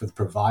appropriate for the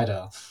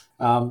provider.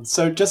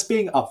 So just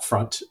being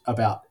upfront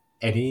about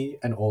any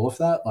and all of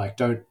that, like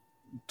don't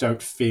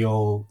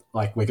feel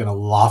like we're going to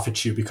laugh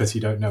at you because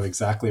you don't know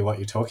exactly what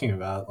you're talking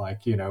about. Like,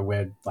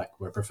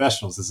 we're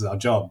professionals, this is our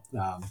job.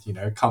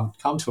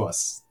 Come to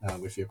us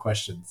with your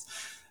questions.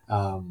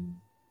 But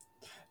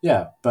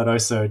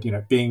also,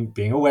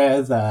 being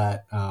aware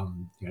that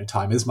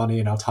time is money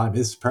and our time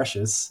is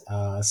precious.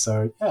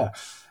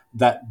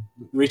 That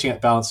reaching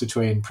that balance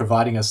between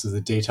providing us with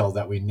the detail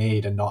that we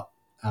need and not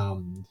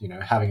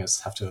having us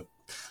have to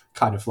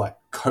kind of like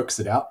coax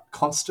it out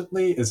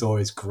constantly is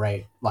always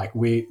great. Like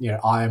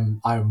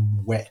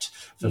I'm wet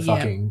for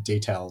fucking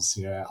details.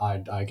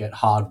 I get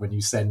hard when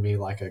you send me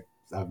like a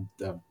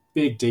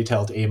big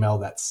detailed email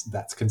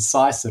that's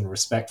concise and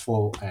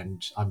respectful,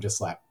 and I'm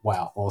just like,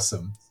 wow,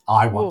 awesome.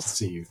 I want to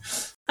see you.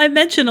 I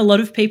imagine a lot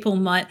of people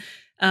might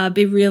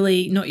be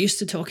really not used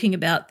to talking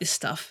about this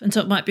stuff. And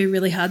so it might be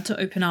really hard to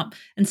open up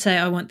and say,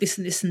 I want this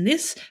and this and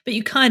this. But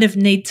you kind of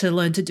need to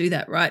learn to do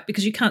that, right?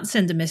 Because you can't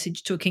send a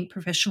message to a kink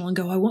professional and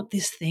go, I want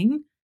this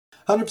thing.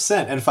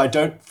 100%. And if I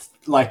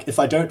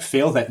don't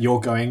feel that you're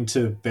going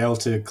to be able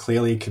to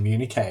clearly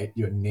communicate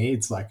your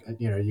needs, we're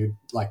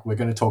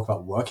going to talk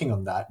about working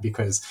on that,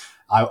 because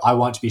I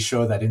want to be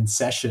sure that in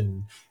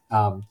session,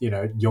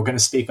 you're going to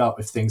speak up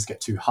if things get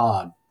too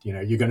hard.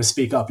 You're going to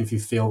speak up if you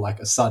feel like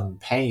a sudden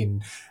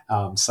pain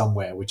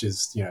somewhere, which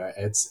is,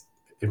 it's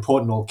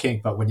important all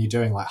kink. But when you're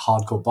doing like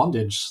hardcore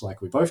bondage, like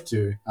we both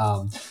do,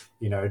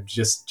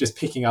 just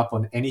picking up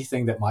on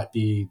anything that might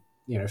be,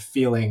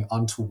 feeling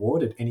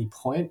untoward at any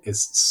point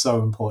is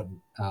so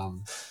important.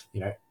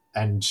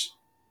 And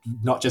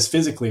not just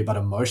physically, but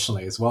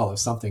emotionally as well. If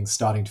something's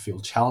starting to feel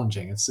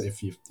challenging, it's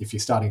if you're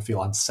starting to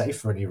feel unsafe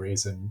for any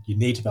reason, you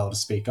need to be able to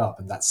speak up.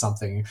 And that's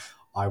something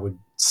I would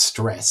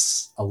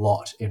stress a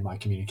lot in my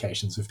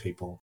communications with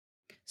people.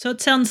 So it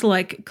sounds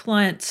like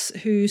clients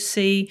who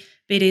see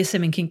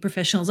BDSM and kink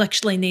professionals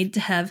actually need to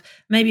have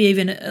maybe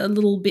even a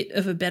little bit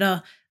of a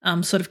better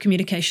sort of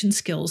communication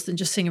skills than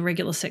just seeing a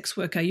regular sex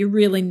worker. You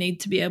really need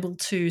to be able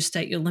to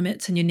state your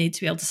limits, and you need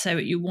to be able to say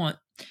what you want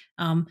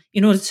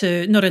in order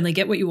to not only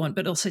get what you want,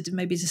 but also to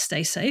maybe to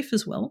stay safe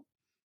as well.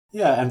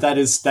 Yeah, and that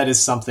is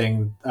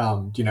something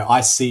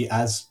I see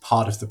as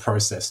part of the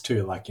process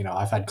too. Like,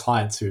 I've had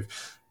clients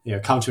who've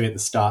come to me at the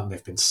start and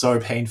they've been so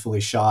painfully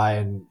shy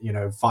and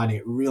finding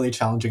it really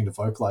challenging to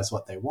vocalize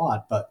what they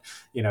want. But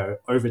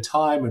over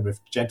time and with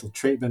gentle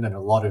treatment and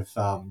a lot of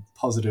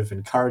positive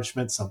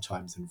encouragement,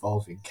 sometimes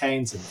involving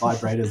canes and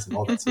vibrators and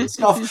all that sort of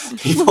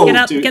stuff, people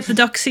get the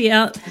doxy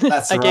out.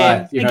 That's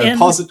right.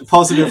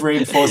 Positive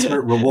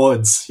reinforcement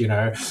rewards. You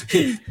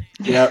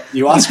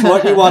asked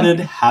what you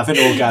wanted, have an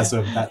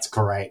orgasm. That's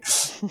great.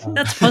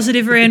 That's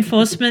positive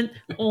reinforcement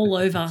all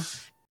over.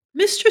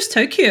 Mistress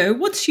Tokyo,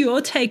 what's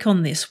your take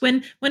on this?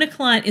 When a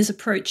client is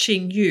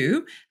approaching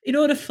you, in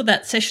order for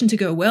that session to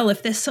go well,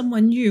 if there's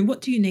someone new,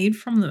 what do you need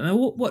from them?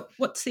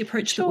 What's the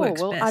approach that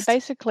works best? I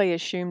basically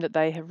assume that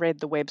they have read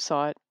the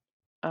website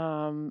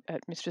at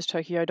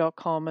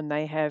mistress.tokyo.com and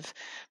they have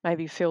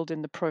maybe filled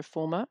in the pro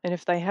forma. And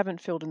if they haven't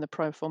filled in the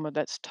pro forma,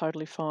 that's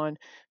totally fine,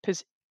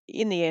 because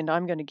in the end,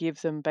 I'm going to give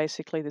them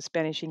basically the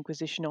Spanish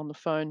Inquisition on the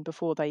phone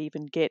before they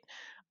even get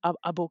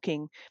a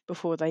booking,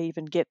 before they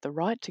even get the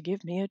right to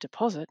give me a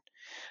deposit.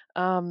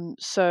 That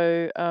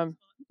sounds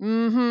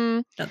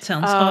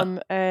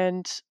hot.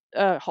 And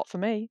hot for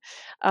me.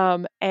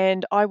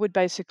 And I would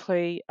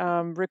basically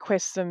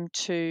request them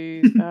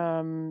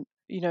to,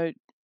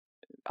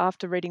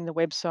 after reading the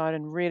website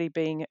and really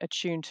being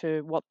attuned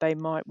to what they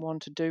might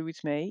want to do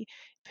with me,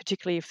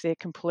 particularly if they're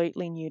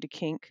completely new to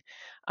kink,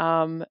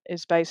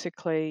 is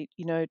basically,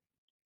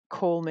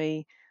 call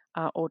me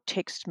or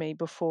text me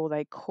before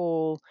they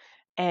call.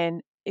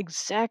 And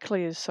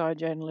exactly as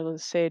Jaiden and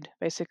Lillith said,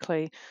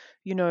 basically,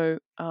 a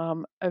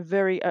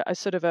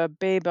sort of a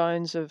bare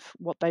bones of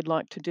what they'd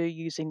like to do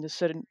using the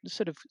sort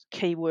of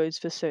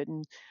keywords for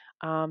certain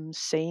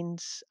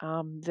scenes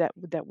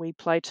that we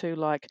play to,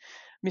 like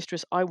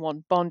Mistress, I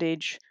want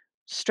bondage,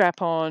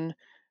 strap on,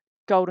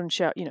 golden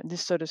shower,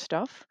 this sort of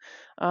stuff,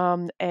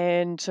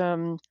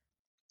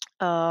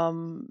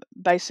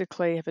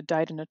 basically have a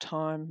date and a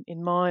time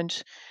in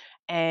mind,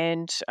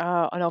 and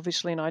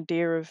obviously an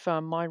idea of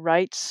my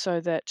rates, so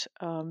that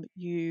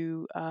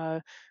we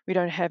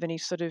don't have any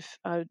sort of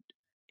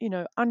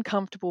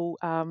uncomfortable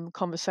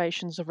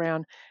conversations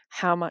around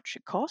how much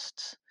it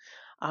costs.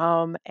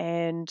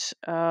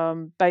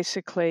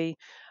 Basically,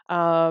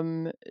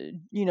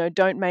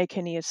 don't make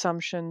any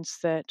assumptions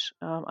that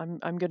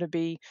I'm going to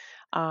be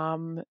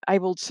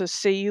able to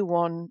see you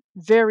on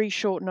very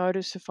short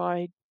notice if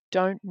I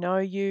don't know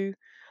you.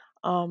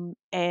 Obviously,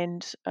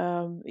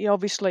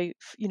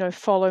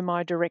 follow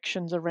my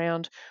directions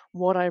around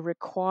what I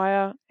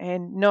require,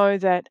 and know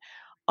that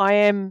I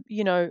am,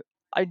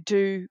 I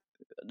do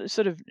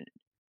sort of,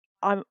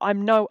 I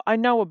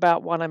know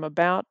about what I'm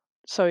about.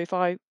 So if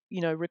I,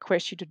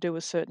 request you to do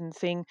a certain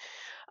thing,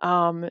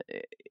 um,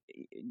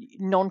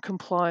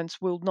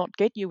 non-compliance will not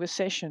get you a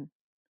session.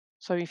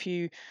 So if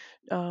you,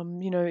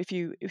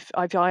 if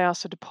I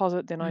ask a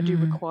deposit, then I do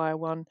require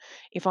one.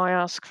 If I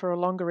ask for a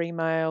longer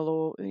email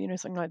or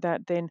something like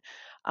that, then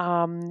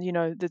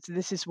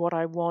this is what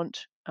I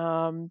want,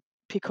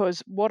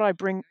 because what I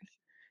bring.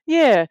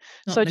 Yeah.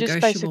 Not So just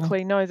negotiable.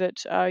 basically know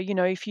that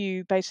if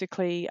you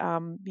basically I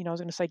was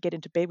going to say get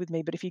into bed with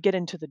me, but if you get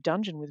into the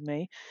dungeon with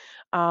me,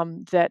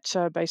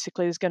 that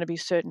basically there's going to be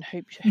certain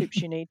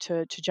hoops you need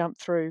to jump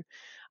through.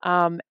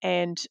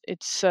 And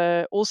it's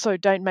also,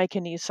 don't make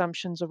any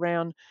assumptions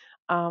around,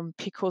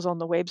 because on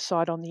the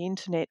website, on the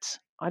internet,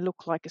 I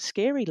look like a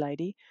scary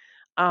lady.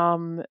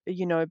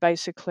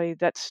 Basically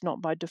that's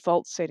not my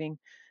default setting,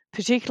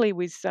 particularly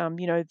with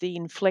the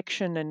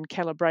inflection and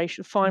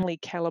calibration, finely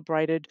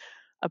calibrated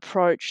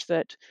approach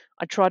that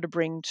I try to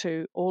bring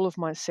to all of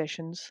my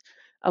sessions.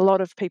 A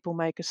lot of people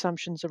make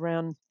assumptions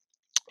around,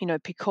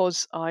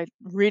 because I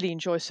really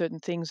enjoy certain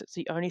things, it's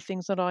the only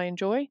things that I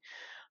enjoy,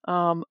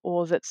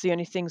 or that's the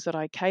only things that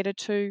I cater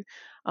to,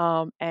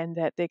 and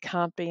that there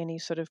can't be any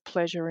sort of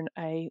pleasure in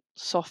a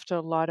softer,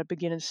 lighter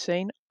beginner's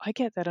scene. I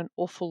get that an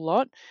awful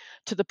lot,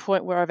 to the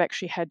point where I've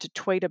actually had to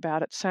tweet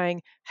about it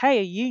saying, "Hey,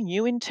 are you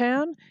new in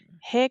town?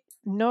 Heck,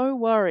 no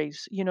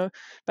worries."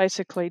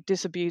 Basically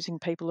disabusing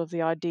people of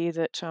the idea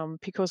that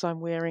because I'm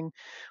wearing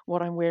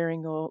what I'm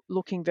wearing or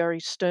looking very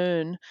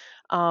stern,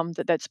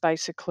 that's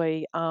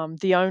basically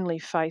the only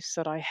face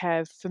that I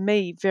have. For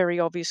me, very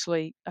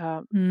obviously,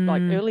 like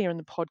Mm, earlier in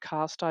the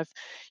podcast, I've,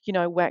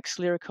 waxed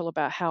lyrical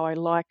about how I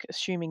like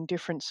assuming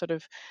different sort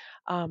of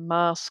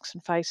masks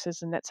and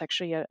faces, and that's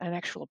actually an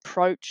actual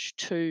approach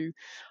to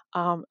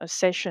a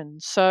session.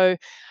 So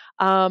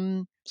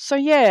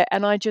yeah,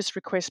 and I just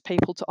request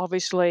people to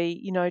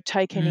obviously,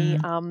 take any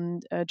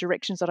mm.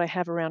 directions that I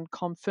have around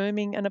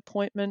confirming an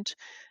appointment,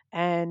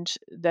 and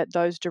that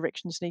those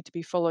directions need to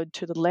be followed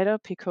to the letter,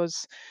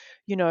 because,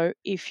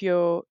 if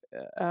you're,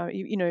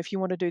 if you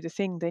want to do the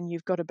thing, then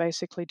you've got to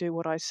basically do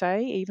what I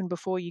say, even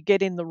before you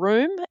get in the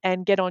room,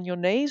 and get on your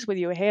knees with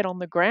your head on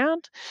the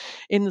ground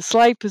in the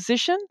slave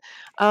position.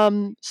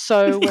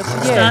 So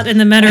yeah. Start in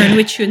the manner in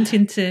which you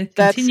intend to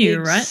That's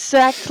continue, right?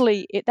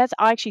 exactly it.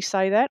 I actually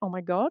say that. Oh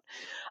my god.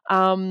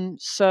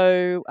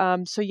 So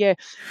yeah,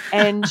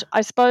 and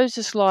I suppose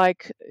just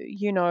like,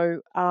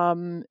 know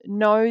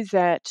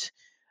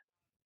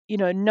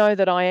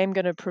that I am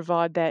going to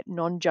provide that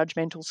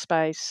non-judgmental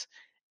space,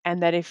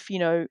 and that if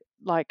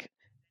like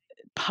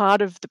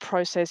part of the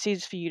process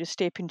is for you to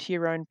step into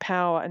your own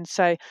power and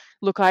say,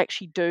 look, I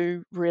actually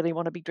do really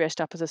want to be dressed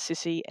up as a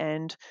sissy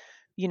and,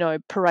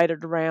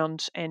 paraded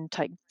around and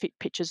take fit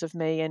pictures of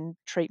me and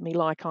treat me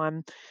like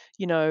I'm,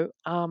 a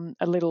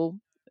little,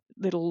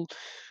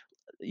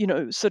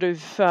 sort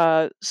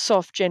of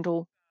soft,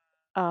 gentle,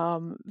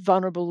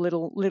 vulnerable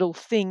little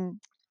thing,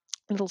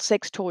 little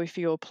sex toy for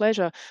your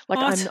pleasure. Like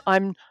Hot.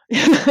 I'm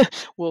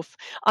wolf.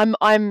 I'm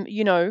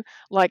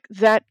like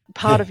that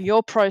part of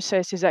your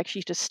process is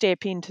actually to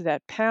step into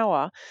that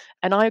power,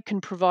 and I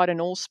can provide an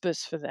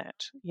auspice for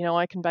that.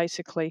 I can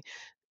basically,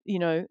 you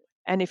know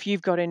and if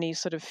you've got any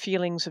sort of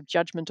feelings of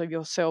judgment of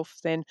yourself,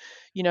 then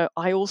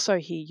I also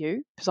hear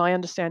you, because I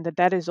understand that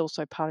that is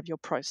also part of your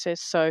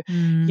process. So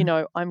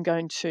Mm, I'm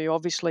going to,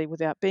 obviously,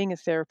 without being a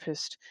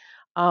therapist,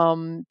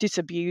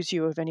 disabuse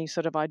you of any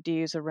sort of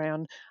ideas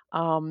around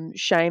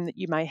shame that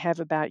you may have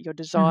about your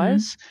hmm.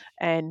 desires,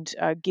 and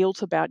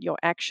guilt about your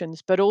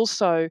actions, but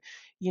also,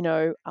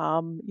 sort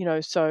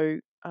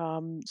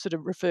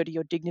of refer to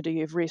your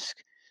dignity of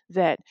risk.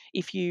 That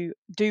if you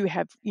do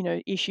have,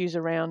 issues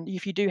around,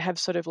 if you do have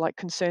sort of like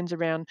concerns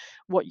around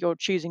what you're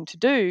choosing to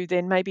do,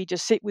 then maybe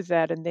just sit with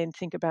that and then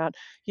think about,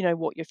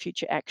 what your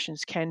future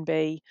actions can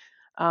be,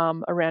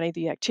 around either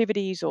the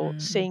activities or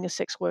Mm. seeing a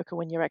sex worker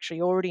when you're actually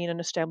already in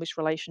an established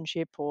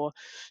relationship, or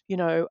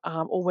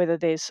whether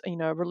there's,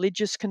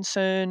 religious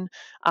concern,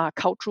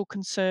 cultural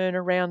concern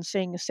around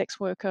seeing a sex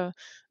worker,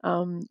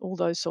 all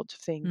those sorts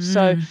of things.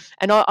 So, Mm.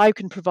 and I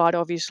can provide,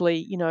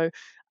 obviously,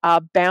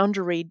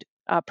 boundaried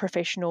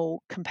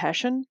professional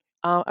compassion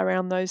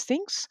around those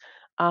things.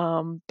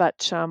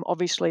 But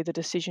obviously, the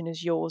decision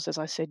is yours, as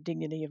I said,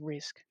 dignity of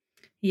risk.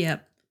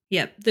 Yep.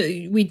 Yep.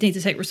 We need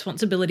to take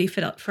responsibility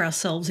for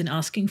ourselves in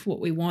asking for what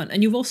we want.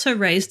 And you've also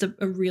raised a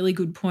really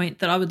good point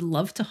that I would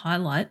love to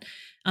highlight.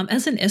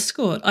 As an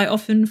escort, I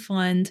often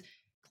find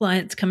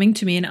clients coming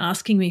to me and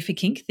asking me for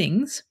kink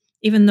things,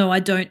 even though I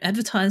don't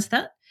advertise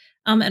that.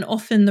 And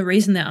often the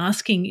reason they're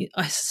asking,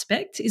 I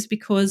suspect, is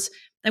because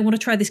they want to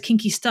try this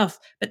kinky stuff,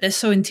 but they're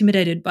so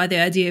intimidated by the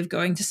idea of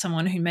going to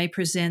someone who may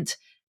present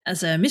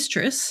as a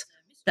mistress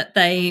that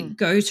they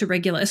go to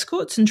regular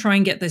escorts and try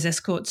and get those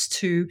escorts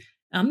to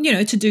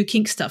to do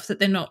kink stuff that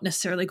they're not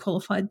necessarily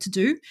qualified to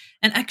do.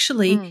 And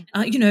actually, and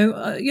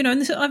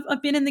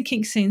I've been in the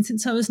kink scene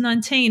since I was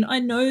 19. I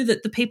know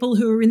that the people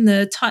who are in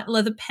the tight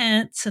leather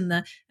pants and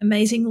the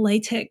amazing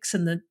latex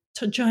and the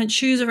giant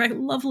shoes are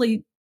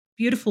lovely,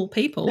 beautiful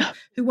people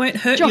who won't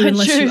hurt you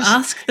unless you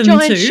ask them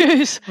giant to.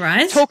 Shoes.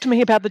 Right? Talk to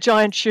me about the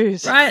giant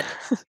shoes. Right.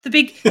 The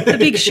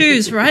big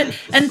shoes, right?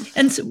 And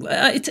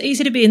it's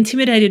easy to be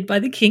intimidated by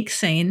the kink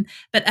scene,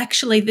 but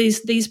actually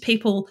these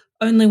people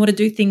only want to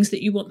do things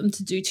that you want them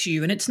to do to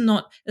you, and it's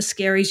not as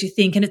scary as you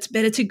think. And it's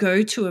better to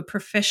go to a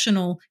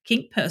professional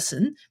kink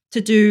person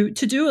to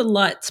do a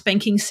light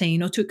spanking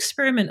scene or to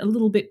experiment a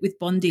little bit with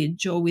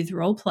bondage or with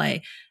role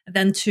play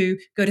than to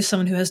go to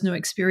someone who has no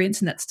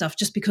experience in that stuff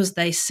just because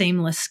they seem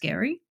less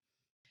scary.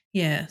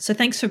 Yeah, so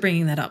thanks for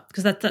bringing that up,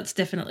 because that's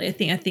definitely a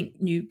thing I think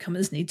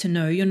newcomers need to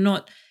know. You're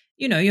not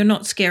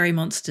scary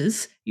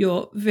monsters.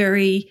 You're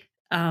very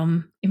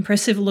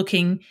impressive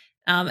looking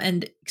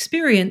and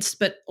experienced,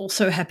 but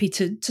also happy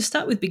to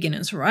start with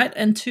beginners, right?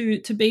 And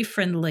to be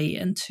friendly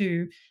and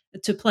to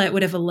play at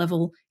whatever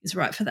level is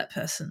right for that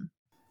person.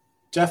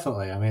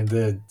 Definitely. I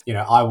mean,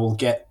 I will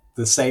get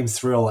the same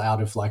thrill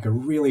out of like a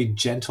really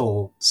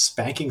gentle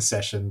spanking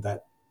session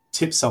that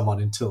tips someone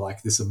into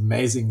like this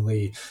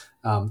amazingly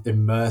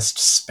immersed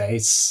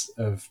space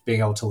of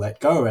being able to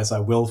let go as I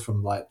will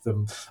from like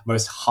the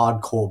most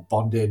hardcore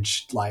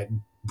bondage, like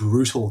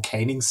brutal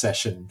caning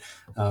session,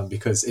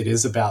 because it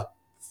is about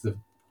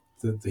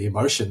the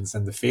emotions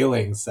and the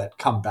feelings that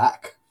come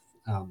back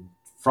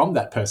from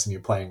that person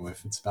you're playing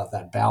with. It's about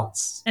that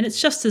bounce. And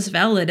it's just as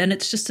valid and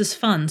it's just as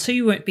fun. So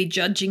you won't be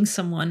judging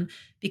someone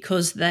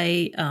because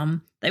they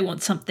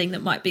want something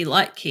that might be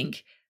light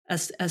kink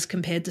as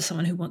compared to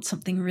someone who wants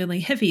something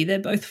really heavy. They're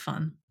both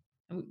fun.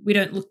 We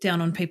don't look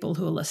down on people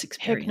who are less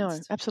experienced.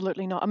 Heck no,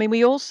 absolutely not. I mean,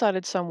 we all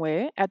started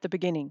somewhere at the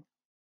beginning.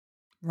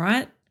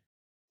 Right?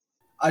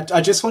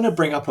 I just want to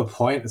bring up a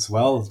point as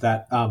well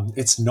that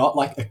it's not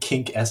like a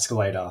kink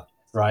escalator,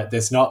 right?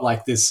 There's not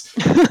like this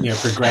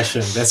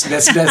progression. There's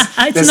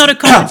it's not a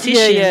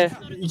competition.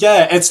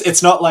 Yeah,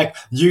 it's not like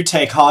you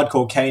take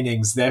hardcore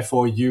canings,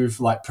 therefore you've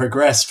like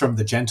progressed from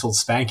the gentle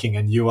spanking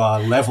and you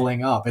are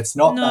leveling up. It's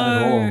not that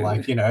at all.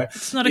 Like,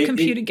 it's not a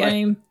computer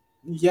game.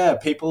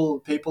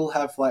 People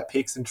have like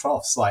peaks and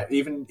troughs. Like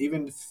even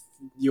if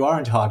you are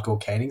into hardcore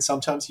caning,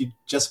 sometimes you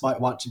just might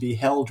want to be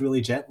held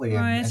really gently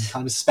and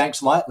kind of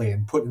spanked lightly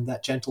and put in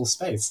that gentle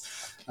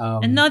space.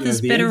 And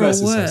neither's better or worse.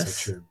 Is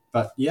also true.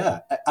 But yeah,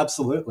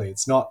 absolutely.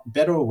 It's not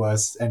better or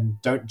worse,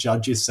 and don't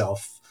judge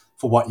yourself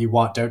for what you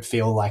want. Don't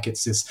feel like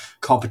it's this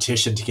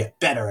competition to get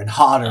better and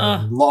harder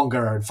and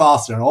longer and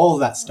faster and all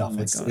of that stuff.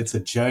 It's a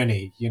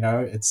journey,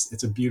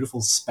 it's a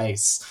beautiful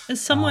space.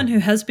 As someone who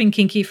has been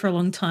kinky for a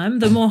long time,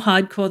 the more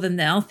hardcore than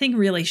thou thing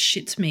really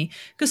shits me,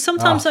 because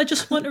sometimes I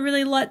just want a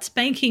really light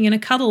spanking and a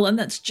cuddle, and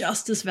that's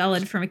just as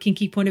valid from a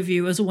kinky point of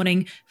view as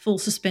wanting full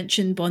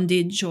suspension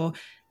bondage or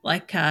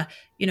like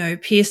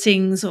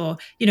piercings or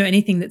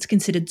anything that's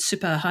considered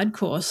super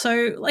hardcore.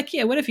 So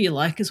whatever you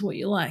like is what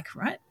you like,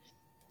 right?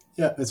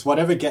 Yeah, it's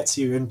whatever gets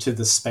you into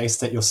the space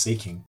that you're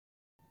seeking.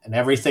 And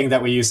everything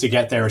that we use to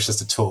get there is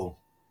just a tool.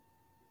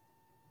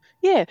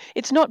 Yeah,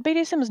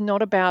 BDSM is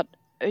not about,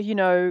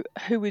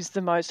 who is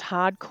the most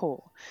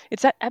hardcore.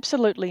 It's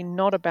absolutely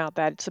not about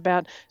that. It's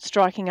about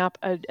striking up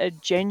a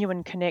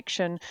genuine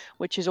connection,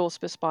 which is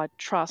auspiced by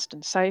trust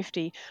and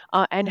safety,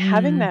 and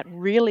having that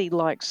really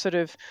like sort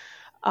of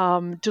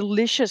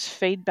delicious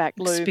feedback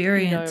loop,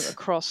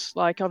 across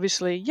like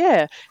obviously,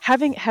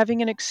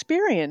 having an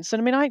experience.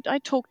 And I mean, I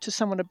talked to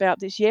someone about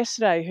this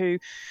yesterday who,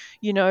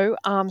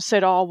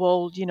 said, oh,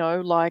 well,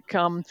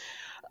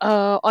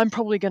 I'm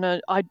probably going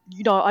to, I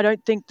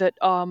don't think that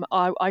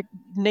I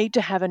need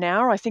to have an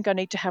hour. I think I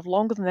need to have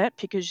longer than that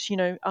because,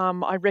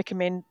 I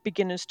recommend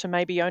beginners to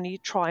maybe only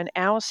try an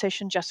hour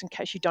session just in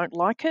case you don't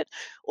like it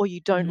or you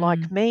don't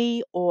like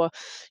me or,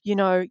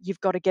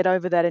 you've got to get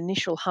over that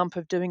initial hump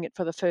of doing it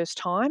for the first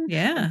time.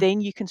 Yeah. And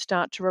then you can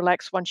start to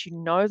relax once you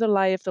know the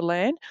lay of the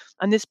land.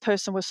 And this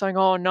person was saying,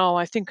 oh, no,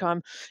 I think I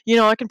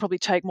can probably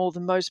take more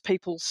than most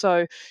people.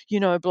 So,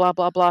 blah,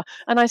 blah, blah.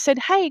 And I said,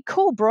 hey,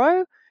 cool,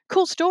 bro.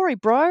 Cool story,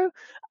 bro.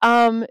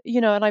 And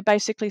I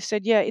basically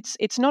said,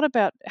 it's not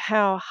about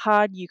how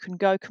hard you can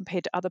go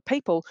compared to other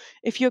people.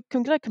 If you're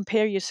going to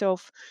compare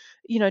yourself,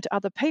 to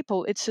other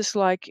people, it's just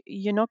like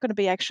you're not going to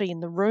be actually in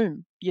the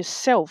room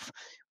yourself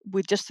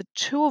with just the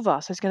two of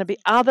us. There's going to be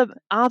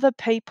other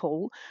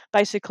people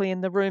basically in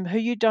the room who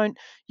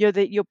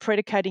you're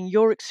predicating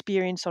your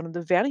experience on and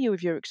the value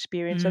of your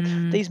experience of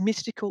these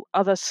mystical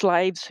other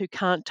slaves who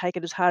can't take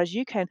it as hard as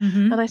you can.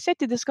 And I said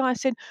to this guy, I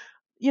said,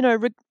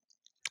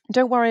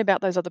 don't worry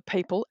about those other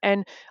people,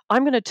 and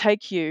I'm going to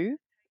take you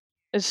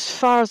as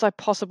far as I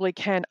possibly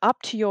can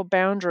up to your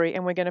boundary,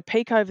 and we're going to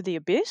peek over the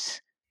abyss,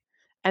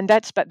 and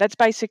that's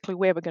basically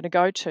where we're going to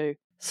go to.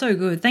 So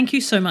good. Thank you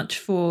so much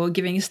for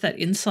giving us that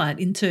insight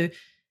into,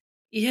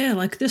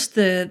 like just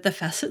the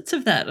facets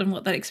of that and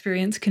what that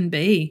experience can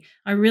be.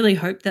 I really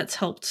hope that's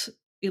helped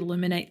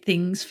illuminate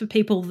things for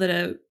people that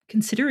are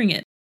considering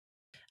it.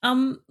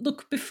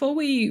 Look, before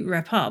we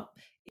wrap up,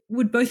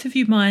 would both of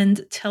you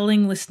mind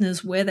telling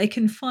listeners where they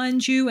can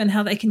find you and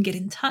how they can get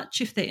in touch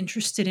if they're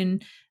interested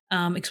in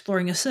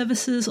exploring your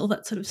services, all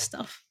that sort of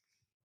stuff?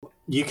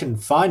 You can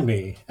find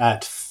me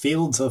at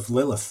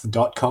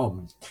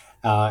fieldsoflillith.com,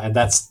 and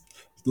that's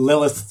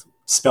Lillith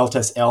spelt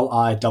as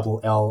Lillith.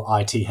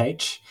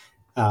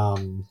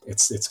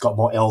 It's got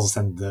more L's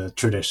than the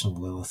traditional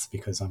Lilith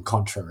because I'm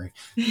contrary.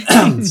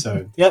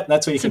 So yeah,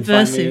 that's where you can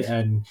find me.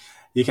 And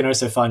you can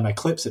also find my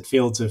clips at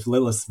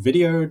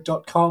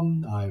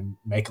fieldsoflillithvideo.com. I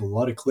make a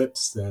lot of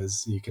clips.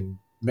 You can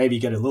maybe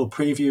get a little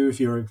preview of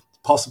your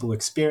possible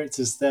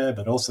experiences there,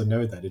 but also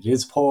know that it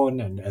is porn,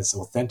 and as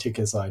authentic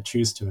as I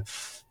choose to,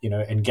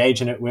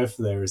 engage in it with,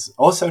 there is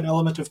also an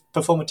element of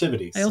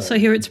performativity. I also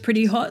hear it's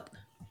pretty hot.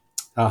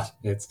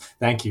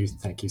 Thank you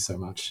so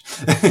much.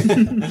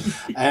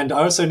 And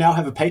I also now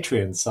have a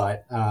Patreon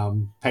site,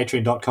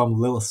 patreon.com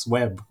Lilith's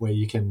Web, where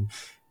you can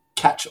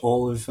catch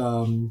all of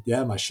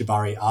my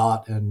shibari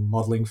art and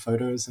modeling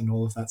photos and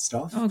all of that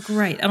stuff. Oh,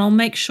 great. And I'll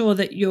make sure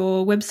that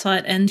your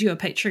website and your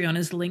Patreon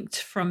is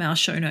linked from our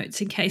show notes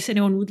in case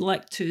anyone would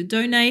like to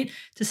donate,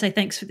 to say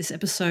thanks for this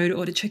episode,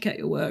 or to check out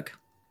your work.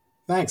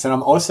 Thanks. And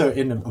I'm also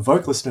a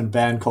vocalist in a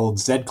band called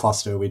Z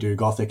Cluster. We do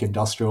gothic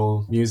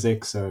industrial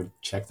music, so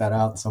check that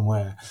out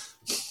somewhere.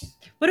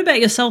 What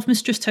about yourself,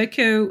 Mistress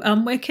Tokyo?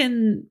 Where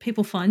can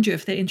people find you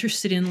if they're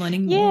interested in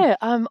learning more?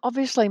 Yeah,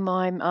 obviously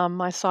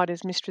my site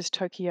is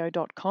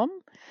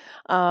mistress.tokyo.com.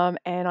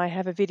 And I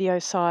have a video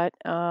site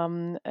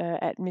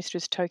at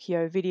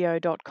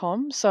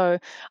mistress.tokyovideo.com. So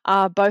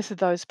both of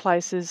those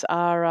places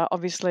are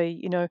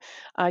obviously,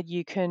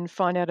 you can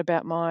find out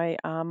about my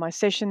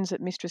sessions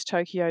at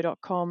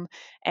mistress.tokyo.com,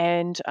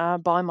 and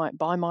buy my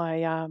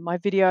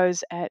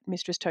videos at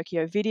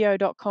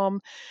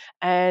mistress.tokyovideo.com.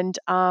 And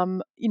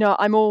I'm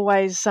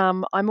always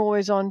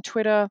on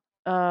Twitter.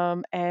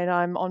 And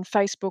I'm on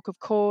Facebook, of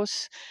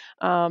course,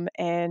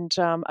 and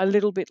a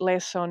little bit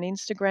less on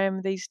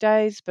Instagram these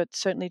days, but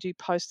certainly do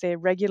post there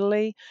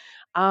regularly.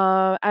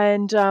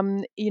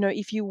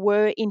 If you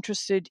were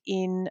interested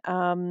in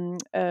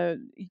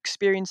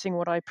experiencing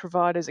what I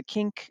provide as a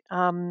kink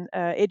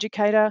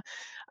educator,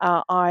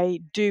 I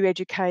do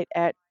educate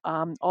at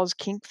Oz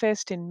Kink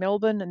Fest in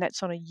Melbourne, and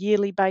that's on a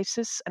yearly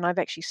basis. And I've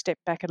actually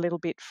stepped back a little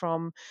bit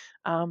from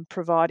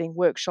providing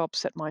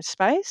workshops at my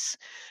space.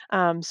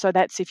 So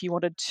that's if you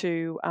wanted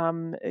to,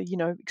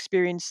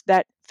 experience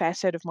that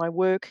facet of my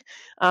work.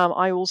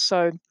 I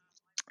also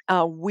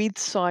with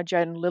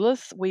Jaiden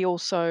Lillith, we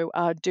also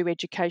do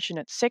education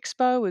at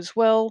Sexpo as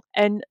well.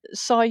 And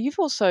Sai, you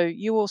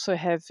also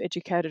have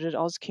educated at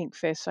Oz Kink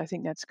Fest. I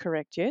think that's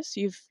correct. Yes,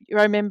 I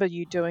remember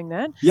you doing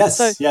that.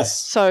 Yes, yes.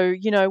 So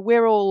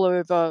we're all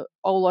over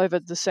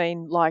the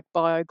scene, like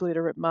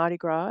BioGlitter at Mardi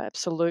Gras,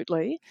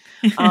 absolutely.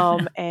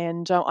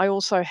 And I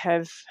also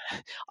have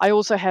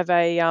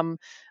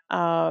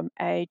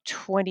a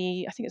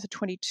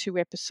 22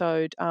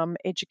 episode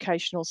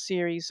educational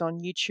series on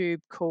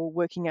YouTube called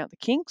Working Out the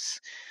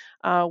Kinks,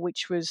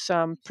 which was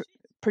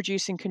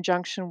produced in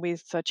conjunction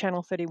with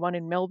Channel 31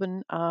 in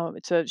Melbourne.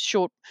 It's a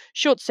short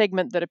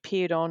segment that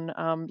appeared on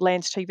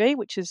Lands TV,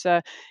 which is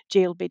a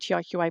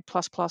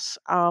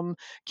GLBTIQA++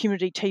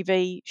 community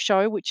TV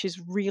show, which is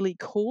really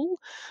cool.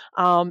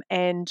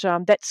 And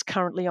that's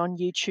currently on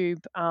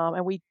YouTube.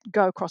 And we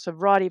go across a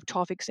variety of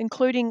topics,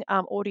 including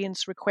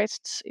audience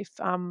requests, if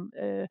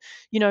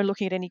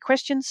looking at any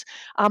questions.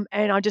 And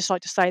I'd just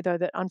like to say, though,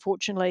 that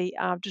unfortunately,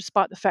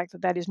 despite the fact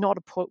that is not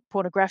a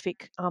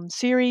pornographic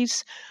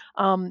series,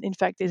 in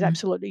fact, there's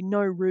absolutely no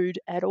rude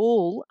at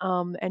all,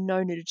 and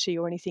no nudity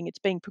or anything. It's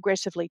being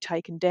progressively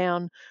taken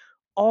down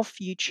off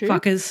YouTube.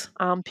 Fuckers.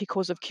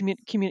 Because of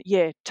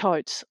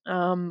totes.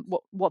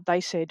 What they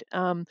said.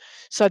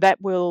 So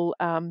that will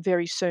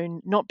very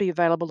soon not be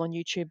available on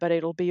YouTube, but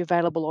it'll be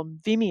available on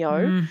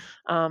Vimeo.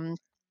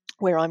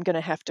 Where I'm going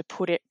to have to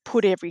put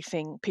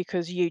everything,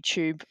 because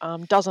YouTube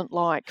doesn't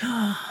like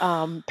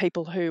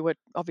people who are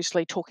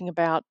obviously talking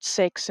about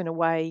sex in a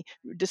way,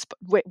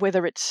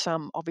 whether it's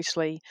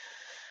obviously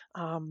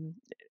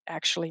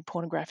actually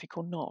pornographic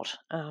or not.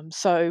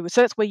 So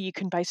that's where you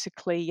can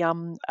basically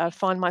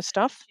find my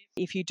stuff.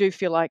 If you do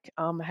feel like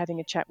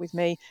having a chat with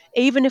me,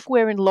 even if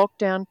we're in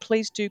lockdown,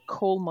 please do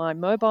call my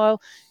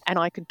mobile, and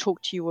I can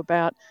talk to you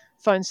about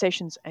phone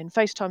sessions and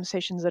FaceTime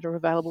sessions that are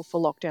available for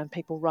lockdown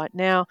people right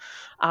now,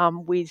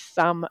 with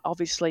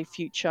obviously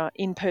future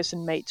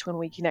in-person meets when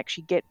we can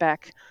actually get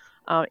back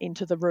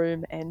into the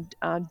room and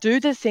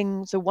do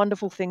the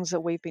wonderful things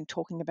that we've been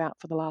talking about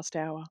for the last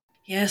hour.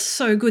 Yes,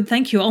 so good.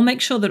 Thank you. I'll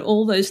make sure that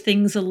all those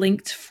things are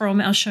linked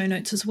from our show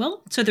notes as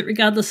well, so that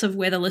regardless of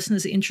whether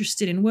listeners are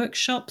interested in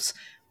workshops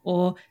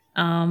or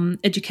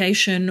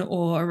education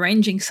or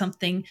arranging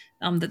something,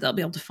 that they'll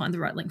be able to find the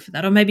right link for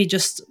that. Or maybe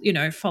just,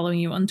 following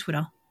you on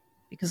Twitter,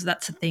 because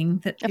that's a thing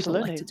that people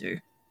like to do.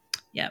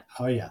 Yeah.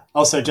 Oh, yeah.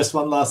 Also, just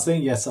one last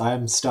thing. Yes,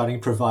 I'm starting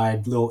to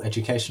provide little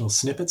educational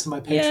snippets on my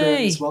Patreon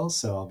Yay. as well,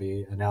 so I'll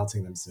be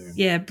announcing them soon.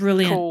 Yeah,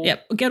 brilliant. Cool.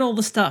 Yep, get all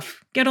the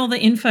stuff. Get all the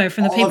info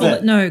from the All of people it.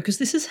 that know, because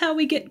this is how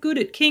we get good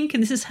at kink,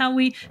 and this is how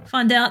we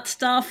find out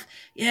stuff.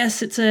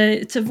 Yes, it's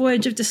a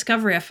voyage of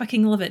discovery. I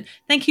fucking love it.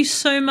 Thank you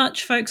so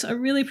much, folks. I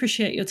really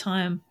appreciate your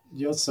time.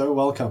 You're so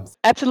welcome.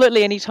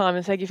 Absolutely, anytime,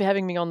 and thank you for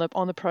having me on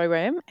the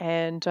program.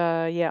 And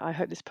I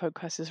hope this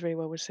podcast is really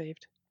well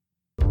received.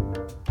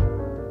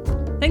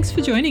 Thanks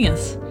for joining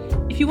us.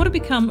 If you want to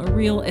become a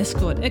real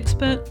escort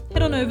expert,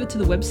 head on over to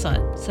the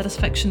website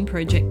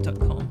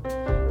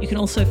satisfactionproject.com. You can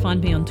also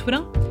find me on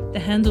Twitter. The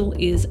handle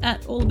is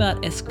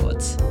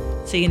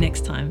 @allaboutescorts. See you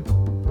next time.